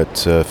over at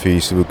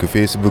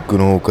Facebook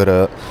の方か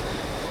ら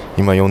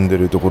今読んで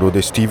るところで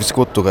Steve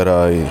Scott か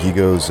ら He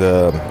goes,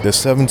 The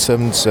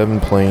 777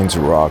 planes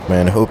rock,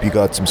 man. Hope you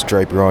got some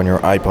Striper on your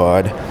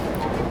iPod.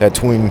 That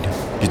twin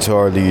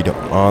guitar lead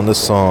on the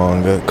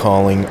song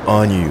Calling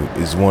on You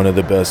is one of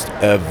the best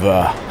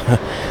ever.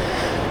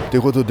 とい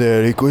うこと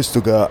でリクエス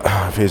トが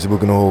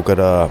Facebook の方か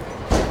ら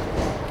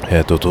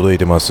届い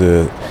てま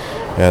す。こ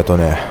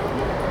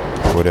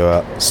れ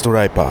はスト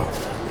ライパー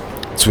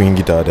ツイン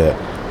ギターで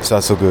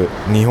早速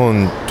日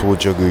本到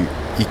着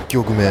1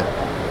曲目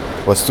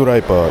はストラ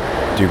イパー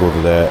というこ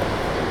とで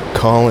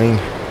Calling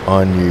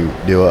on You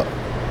では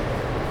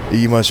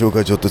言いましょう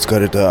か。ちょっと疲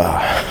れた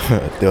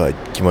では行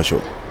きましょ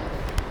う。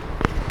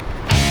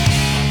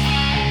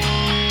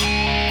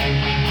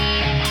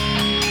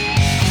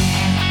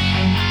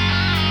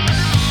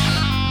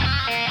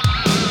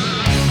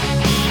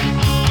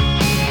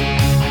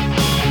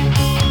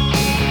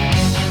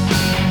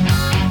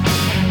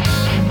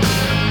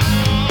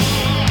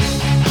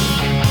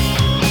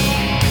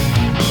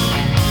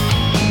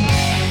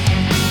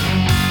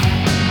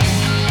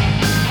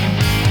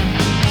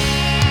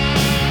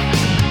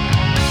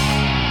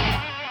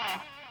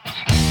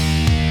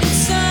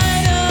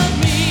Inside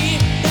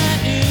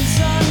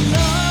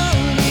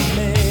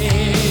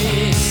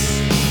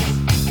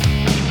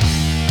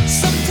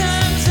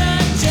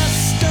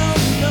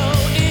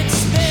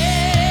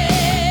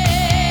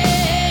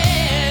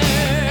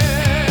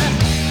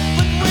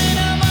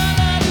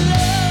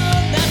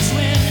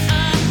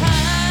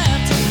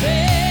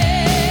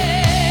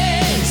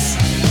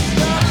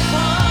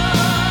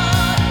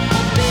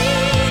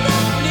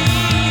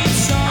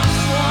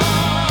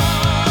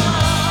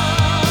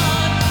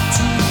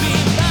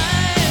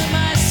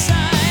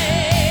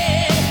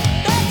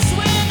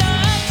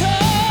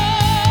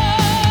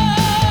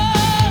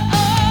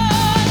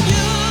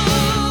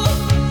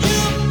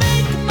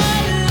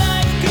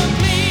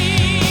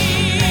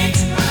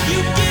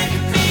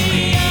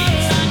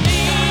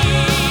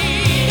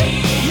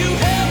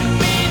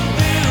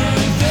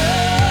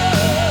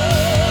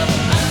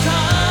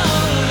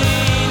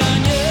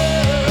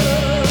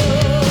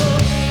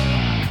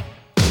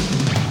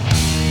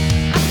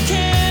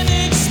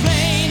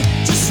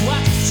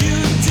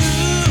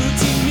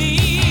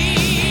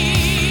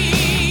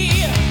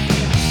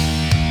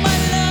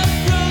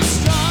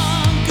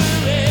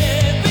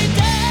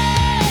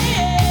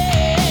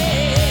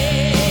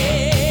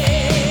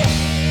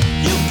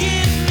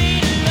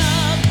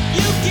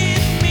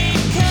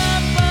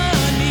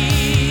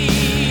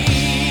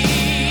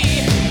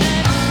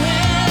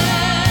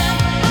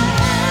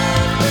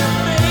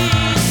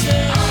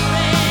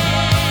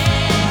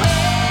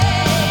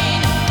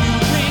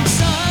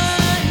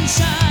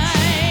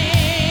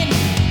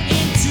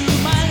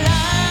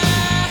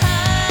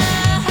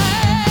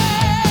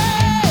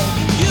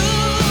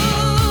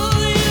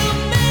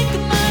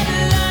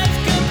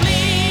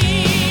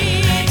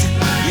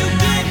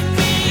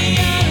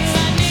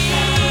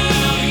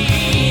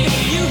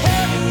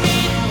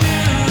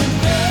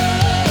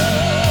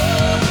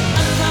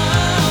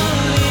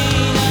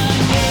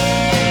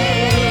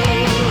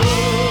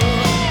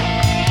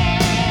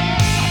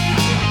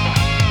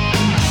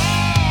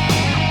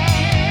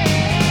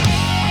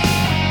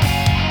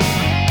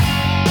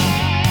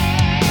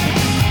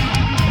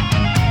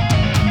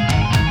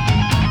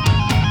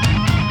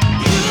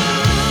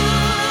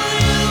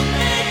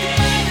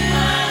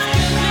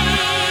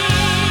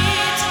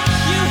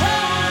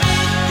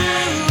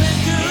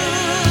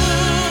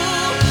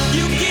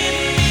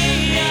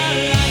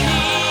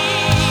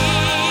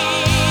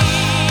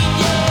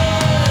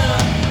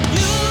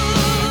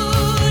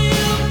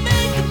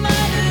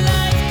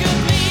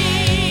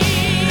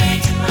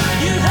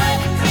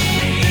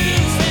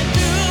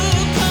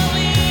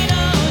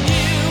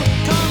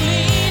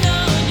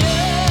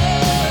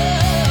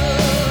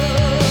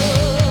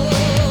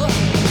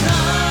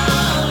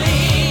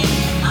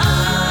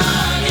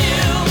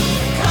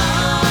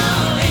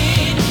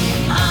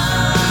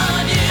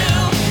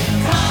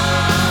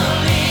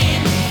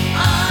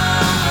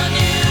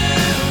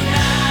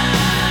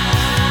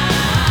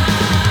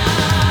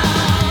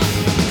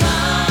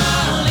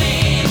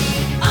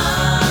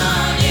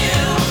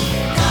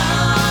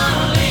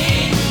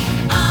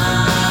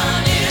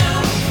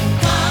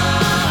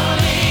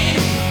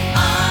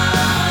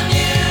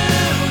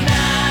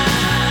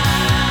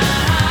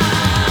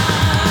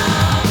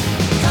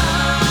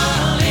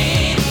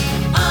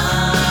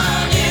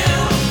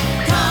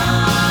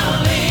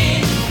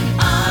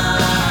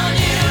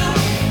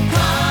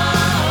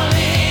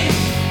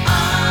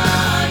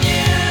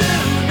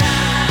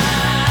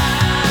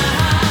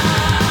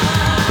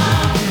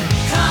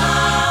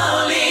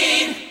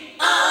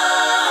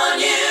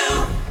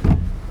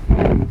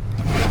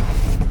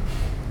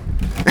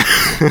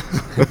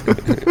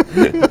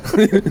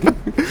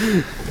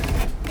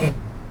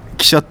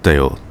来ちゃった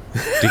よっ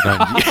て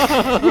感じ。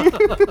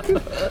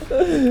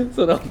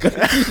そらおかし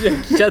いじゃ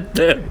ん、来ちゃっ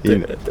たよっていい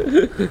ね。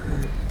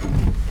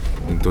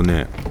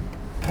ね、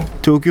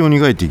東京に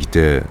帰ってき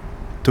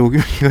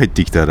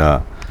た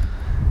ら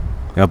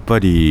やっぱ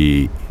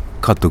り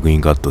カットクイー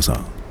ンカットさ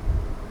ん、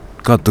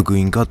カットク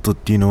イーンカットっ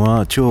ていうの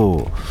は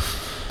超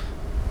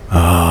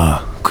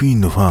クイー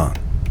ンのファン、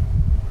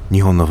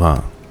日本のファ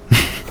ンっ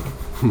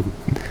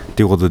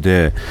ていうこと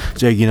で、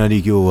じゃあいきなり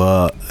今日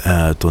は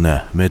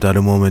メタ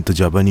ルモーメント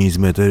ジャパニーズ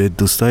メタルヘッ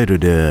ドスタイル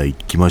でい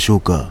きましょ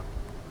うか。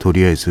と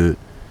りあえず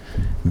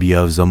ビ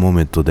アウザモー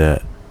メント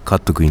でカッ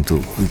トクイーンと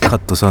カッ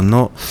トさん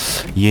の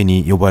家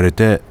に呼ばれ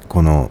て、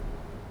この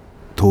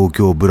東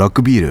京ブラッ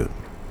クビー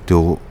ル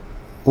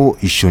を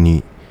一緒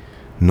に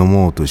飲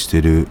もうとし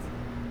てる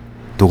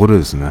ところ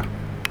ですね。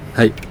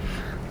はい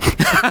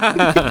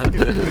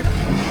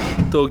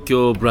東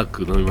京ブラッ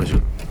ク飲みましょ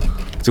う。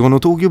この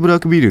東京ブラッ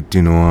クビールって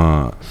いうの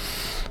は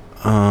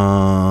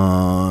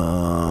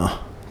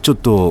ちょっ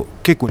と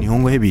結構日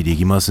本語ヘビーでい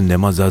きますんで、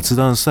まず雑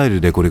談スタイ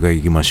ルでこれから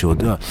いきましょう。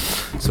では、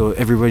So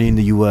everybody in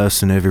the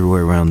US and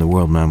everywhere around the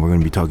world, man, we're going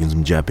to be talking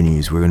some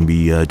Japanese. We're going to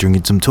be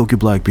drinking some Tokyo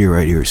Black beer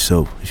right here.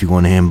 So if you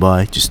want to hand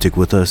by, just stick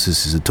with us.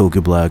 This is a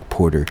Tokyo Black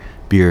Porter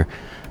beer,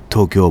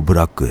 Tokyo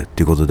Black っ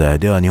ていうことで、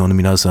では日本の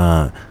皆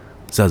さん、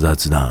さあ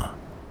雑談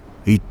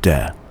行っ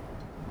て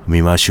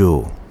みまし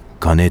ょう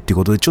かねっていう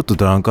ことで、ちょっと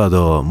ドランカー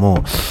ドもう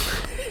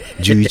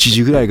11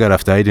時ぐらいから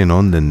2人で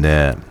飲んでん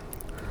で、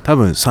多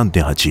分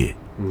 3.8、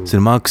そ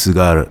れマックス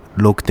が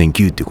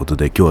 6.9 っていうこと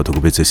で、今日は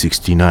特別で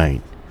69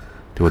っ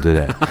てこと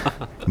で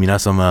皆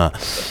様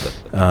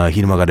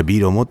昼間からビ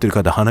ールを持ってる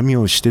方、花見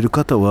をしてる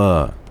方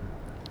は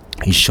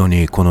一緒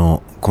にこ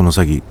の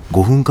先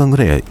5分間ぐ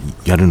らい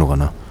やるのか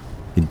な、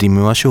行ってみ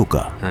ましょう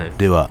か、はい、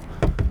では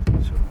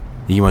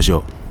行きましょ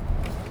う。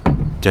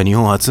じゃあ日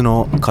本初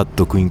のカッ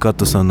トクイーンカッ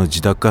トさんの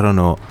自宅から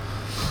の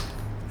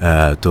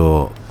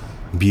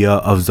ビ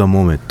アアウザ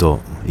モーメント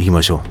行き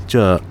ましょう。じ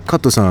ゃあカッ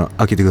トさん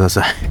開けてくだ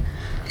さい。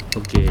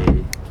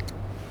 OK。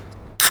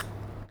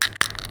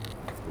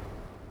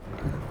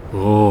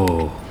 お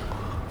ー、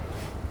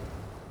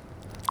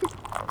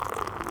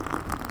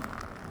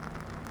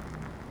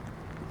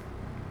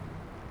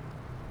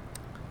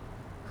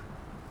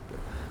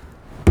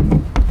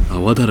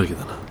泡だらけ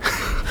だな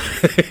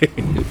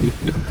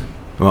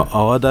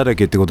泡だら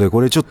けってことで、こ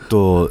れちょっ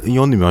と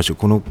読んでみましょう。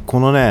この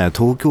ね、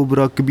東京ブ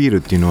ラックビール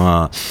っていうの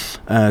は、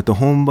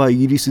本場イ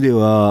ギリスで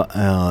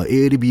はエ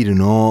ールビール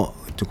の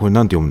これ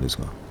なんて読むんです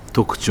か、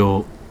特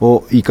徴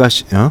を生か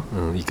した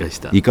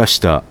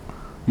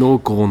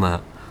濃厚な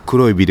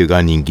黒いビール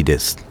が人気で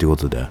すってこ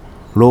とで、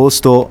ロー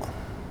スト、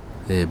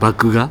麦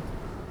芽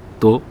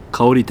と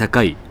香り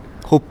高い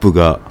ホップ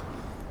が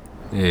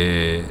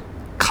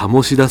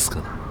醸し出すか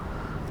な。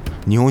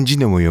日本人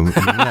でも読め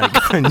ない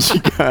感じ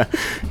が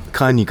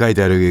缶に書い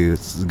てある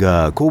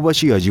が、香ば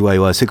しい味わい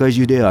は世界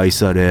中で愛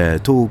され、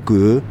遠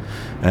く、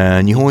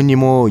日本に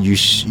も輸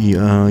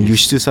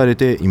出され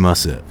ていま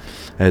す。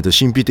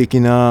神秘的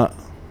な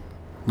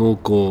濃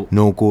厚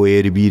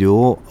エールビール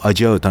を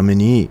味わうため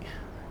に、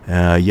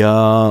ヤ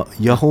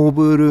ッホー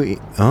ブルー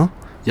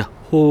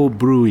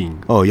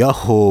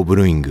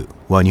イング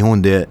は日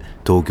本で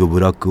東京ブ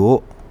ラック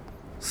を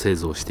製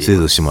造して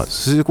しま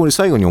す。それでこれ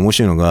最後に面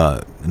白いの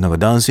が、なんか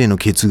男性の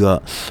ケツ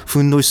が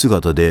ふんどし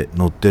姿で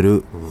乗って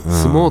る、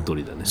相撲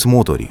取りだね。相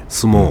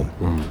撲、っ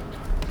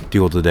てい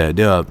うことで、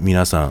では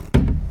皆さん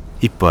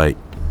一杯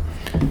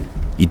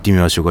行ってみ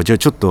ましょうか。じゃあ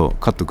ちょっと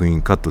カットクイー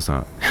ンカットさ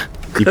ん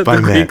一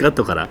杯目カッ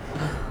トから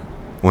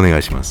お願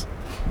いします。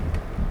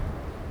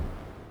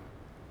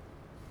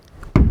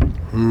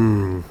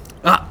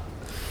あ、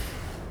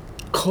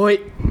濃い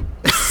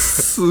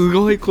す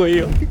ごい濃い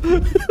よ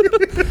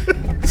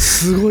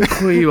すごい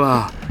濃い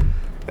わ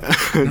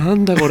な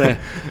んだこれ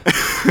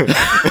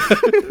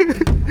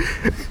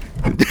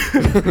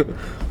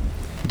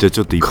じゃあち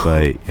ょっと一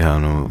杯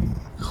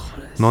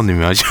飲んでみ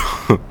まし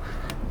ょう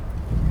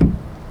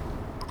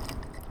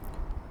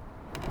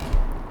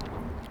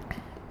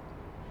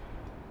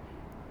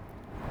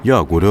い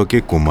や、これは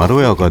結構ま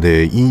ろやか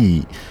でい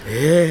い、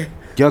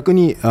逆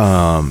に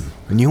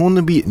日本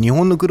の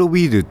黒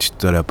ビールって言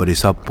ったらやっぱり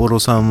札幌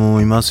産も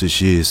います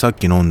し、さっ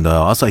き飲ん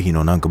だアサヒ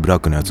のなんかブラッ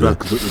クのやつ、ち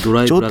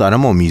ょっとあれ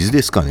もう水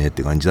ですかねっ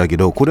て感じだけ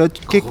ど、これは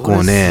結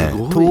構ね、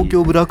東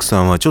京ブラックさ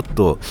んはちょっ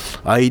と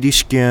アイリッ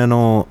シュ系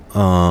の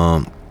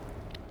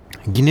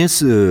ギネ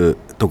ス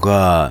と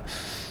か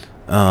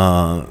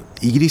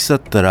イギリスだっ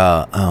た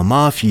ら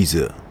マーフィー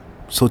ズ、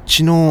そっ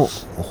ちの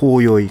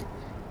方より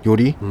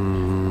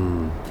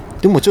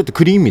でもちょっと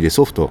クリーミーで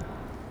ソフト、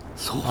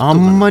あ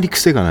んまり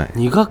癖がない。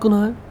苦く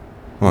ない？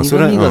そ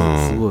れ苦味が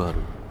すごいある。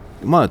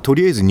まあと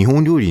りあえず日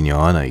本料理には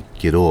合わない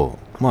けど、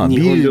まあビ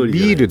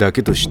ールだ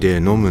けとして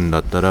飲むんだ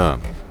ったら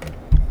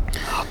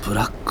ブ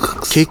ラッ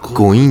ク結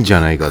構いいんじ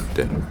ゃないかっ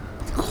て。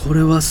こ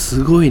れは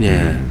すごい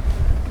ね、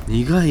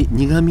苦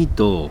味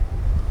と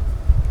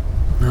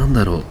なん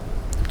だろう、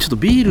ちょっと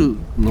ビール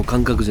の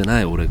感覚じゃな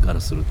い、俺から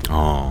する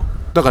と。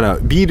だから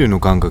ビールの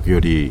感覚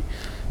より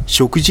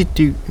食事っ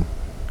ていう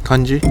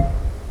感じ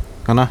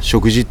かな。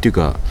食事っていう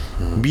か、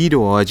ビー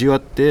ルを味わ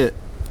って、だか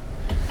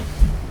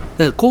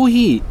らコー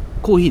ヒ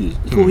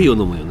ーを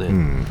飲むよね、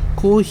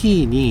コーヒ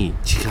ーに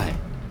近い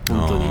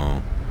本当に。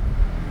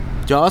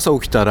じゃあ朝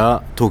起きた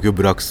ら東京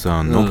ブラック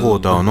さんのポー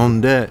ターを飲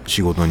んで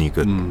仕事に行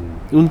く、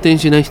運転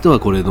しない人は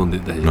これ飲んで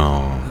大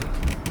丈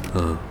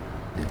夫。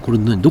これ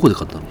どこで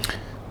買ったの？い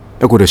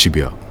やこれは渋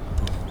谷、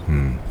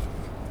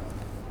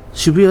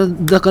渋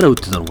谷だから売っ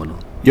てたのかな。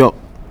いや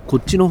こ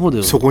っちの方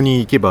でそこに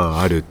行け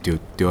ばあるって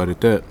言われ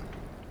て、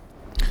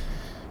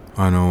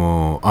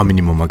雨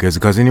にも負けず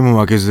風にも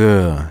負け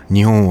ず、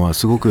日本は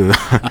すごく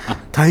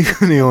台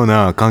風のよう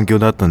な環境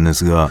だったんで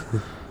すが、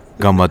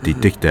頑張って行っ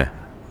てきて、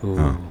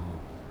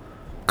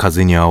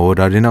風に煽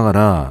られなが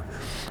ら、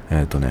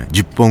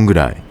10本ぐ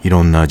らいい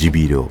ろんな地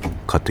ビールを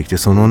買ってきて、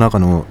その中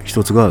の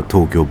一つが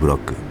東京ブラッ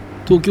ク。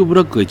東京ブ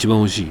ラックが一番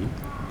美味しい？い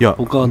や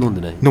他は飲ん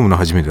でない？飲むの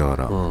初めてだか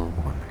ら、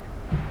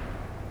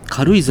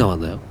軽井沢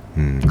だよ、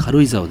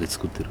軽井沢で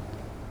作ってる。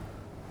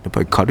やっ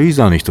ぱり軽井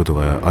沢の人と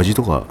か味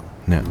とか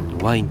ね、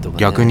ワインとか、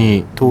ね、逆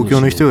に東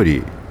京の人よ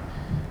り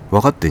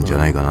分かってんじゃ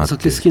ないかなって、お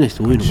酒好きな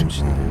人多いのかも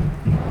しれない。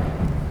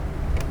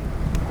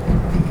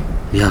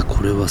いや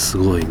これはす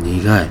ごい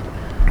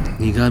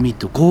苦み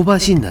と香ば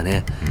しいんだ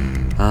ね、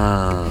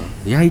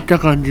焼いた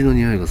感じの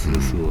匂いがす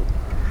る。すごい、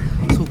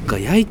そっか、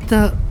焼い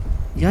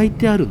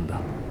てあるんだ、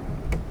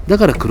だ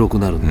から黒く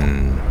なるんだ、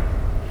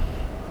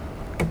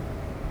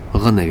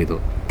分かんないけど、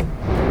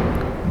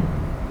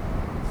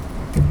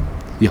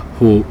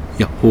ホ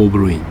ーブ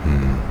ルイン、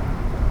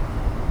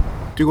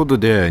ということ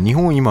で日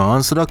本今ア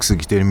ンスラックス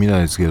来てるみた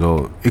いですけ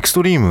ど、エクス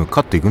トリーム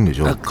勝っていくんで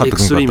しょ。エク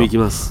ストリーム行き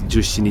ます、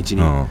17日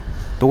に、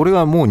で俺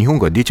がもう日本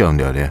から出ちゃうん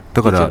だよね。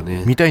だから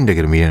見たいんだ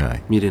けど見れな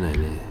い。ね。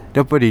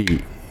やっぱ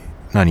り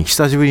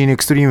久しぶりにエ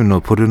クストリーム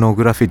のポルノ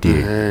グラフィテ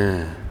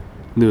ィ、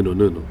ヌ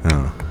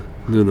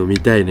ーノ見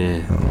たい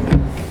ね、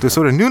で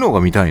それヌノ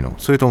が見たいの、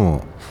それと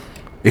も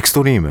エクス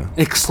トリーム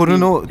ポル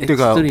ノっていう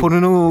かポ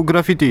ルノグ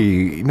ラフィテ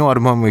ィのア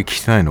ルバム聞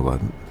きたいのが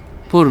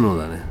ポルノ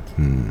だね。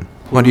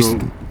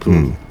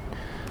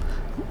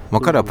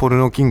彼はポル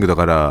ノキングだ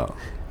から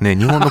ね、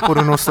日本のポ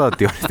ルノスターって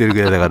言われてる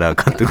ぐらいだから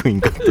カットクイー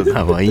ンカット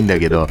さんはいいんだ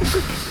けど、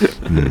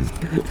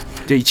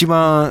で一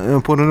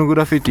番ポルノグ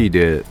ラフィティ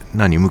で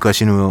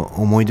昔の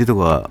思い出と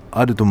か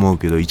あると思う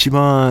けど、一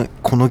番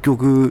この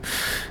曲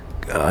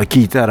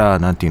聴いたら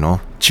なんていう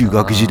の、中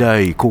学時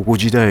代高校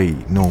時代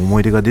の思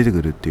い出が出て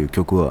くるっていう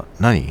曲は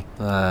何？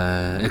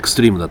エクス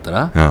トリームだった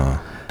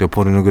ら、で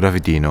ポルノグラフ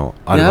ィティの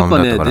アルバム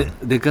だったから、やっぱね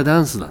デカダ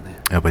ンスだね。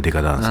やっぱりデ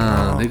カダン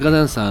ス、デカ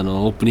ダンスオ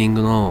ープニン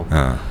グの、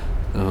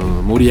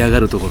盛り上が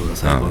るところが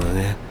最高だ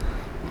ね。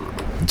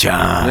じ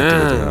ゃ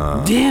ーん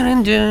って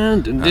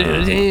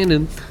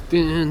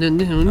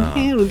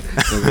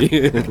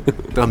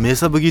だからメ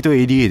サブギと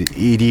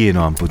ADA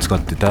のアンプを使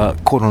ってた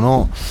頃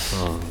の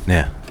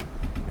ね、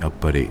やっ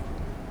ぱり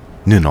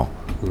ヌノ、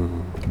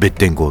ベッ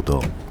テンコー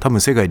ト、多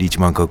分世界で一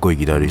番かっこいい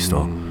ギタリス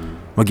ト、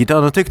ギタ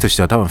ーのテクとし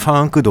ては多分フ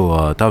ァンク度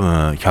は多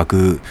分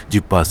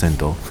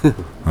 110%、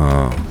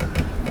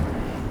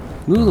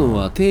ヌノ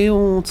は低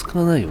音を使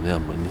わないよね、あ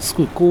んまりね。す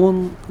ごい高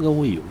音が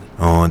多いよね。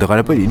だから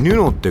やっぱりヌ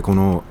ノってこ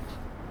の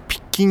ピ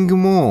ッキング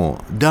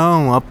もダ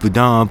ウンアッ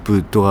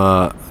プと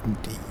は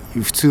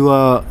普通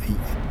は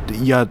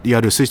や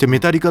る。そしてメ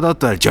タリカだっ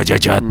たらジャジャ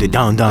ジャって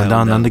ダウン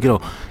なんだけ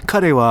ど、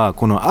彼は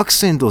このアク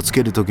セントをつ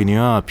けるときに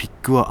はピッ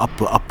クはア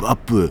ッ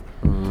プ、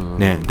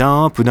ね、ダウ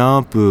ンア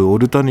ップオ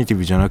ルタネティ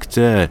ブじゃなく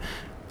て、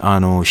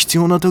必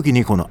要な時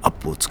にこのアッ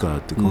プを使うっ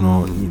て、こ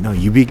の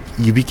指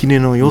切れ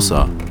の良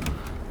さ、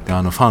フ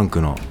ァン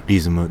クの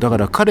リズムだか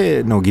ら、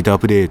彼のギター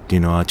プレイってい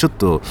うのはちょっ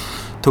と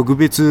特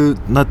別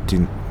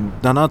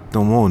だなって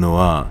思うの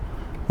は、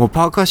もう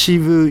パーカッシ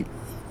ブ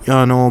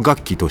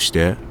楽器とし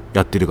て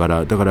やってるか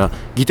ら。だから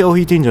ギターを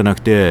弾いてんじゃなく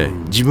て、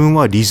自分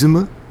はリズ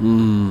ム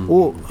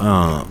を、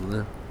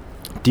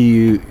って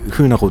いう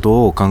風なこ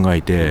とを考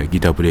えてギ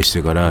タープレイし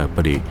てから、やっ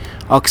ぱり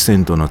アクセ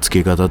ントの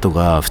付け方と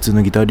か普通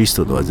のギタリス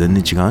トとは全然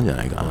違うんじゃ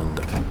ないかなっ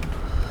て、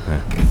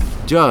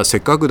じゃあせ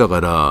っかくだ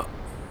から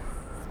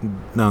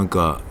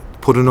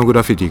ポルノグ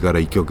ラフィティから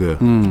1曲、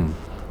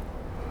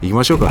いき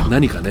ましょうか。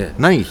何かね。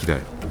何が聞きた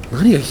い？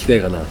何が聞きた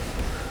いかな。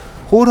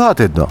ホールハー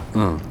テッド、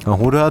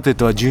ホールハーテッ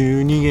ドは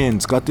12弦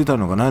使ってた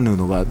のかな、ヌー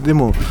ノが。で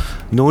も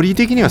ノリ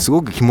的にはす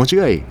ごく気持ち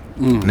がいい、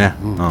ね、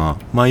ま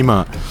あ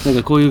今なん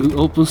かこういう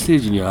オープンステー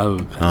ジに合う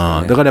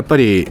感じ、だからやっぱ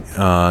り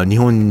日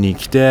本に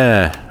来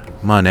て、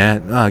まあ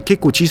ね、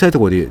結構小さいと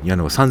ころでやる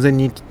のが3000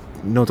人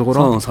のとこ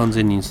ろ、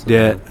3000人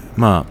で、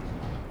まあ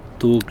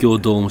東京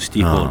ドームシテ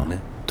ィホールね。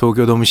東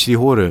京ドームシティ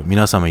ホール、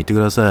皆様行ってく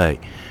ださい。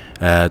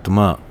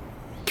まあ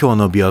今日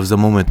のビアオブザ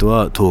モメント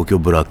は東京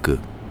ブラック、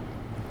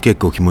結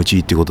構気持ちい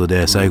いってこと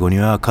で、最後に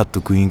はカッ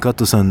トクイーンカッ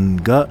トさん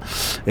が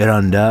選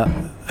んだ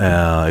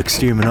エクス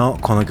トリームの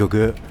この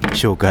曲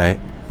紹介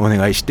お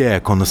願いして、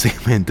このセグ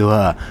メント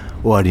は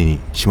終わりに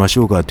しまし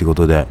ょうかってこ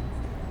とで、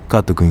カ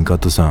ットクイーンカッ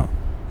トさん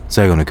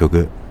最後の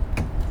曲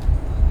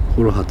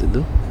ホールハーテッ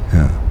ド、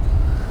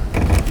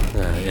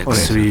エク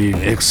ス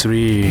ト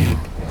リーム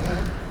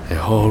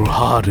ホール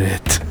ハーテ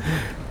ッド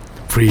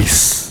プリー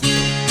ズ。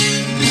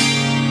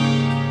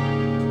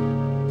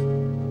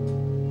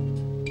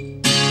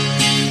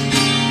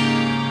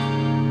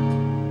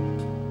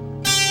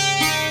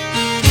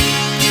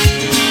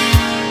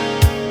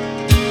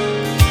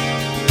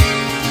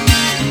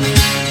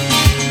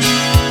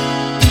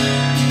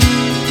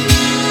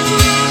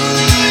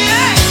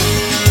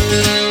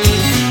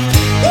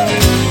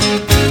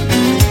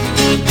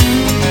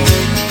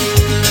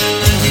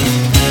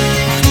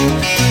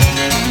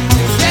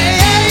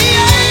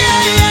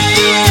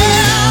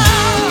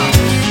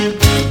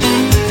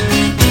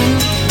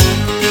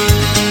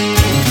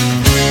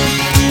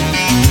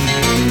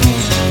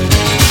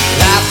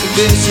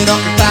it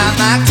occupy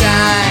my time.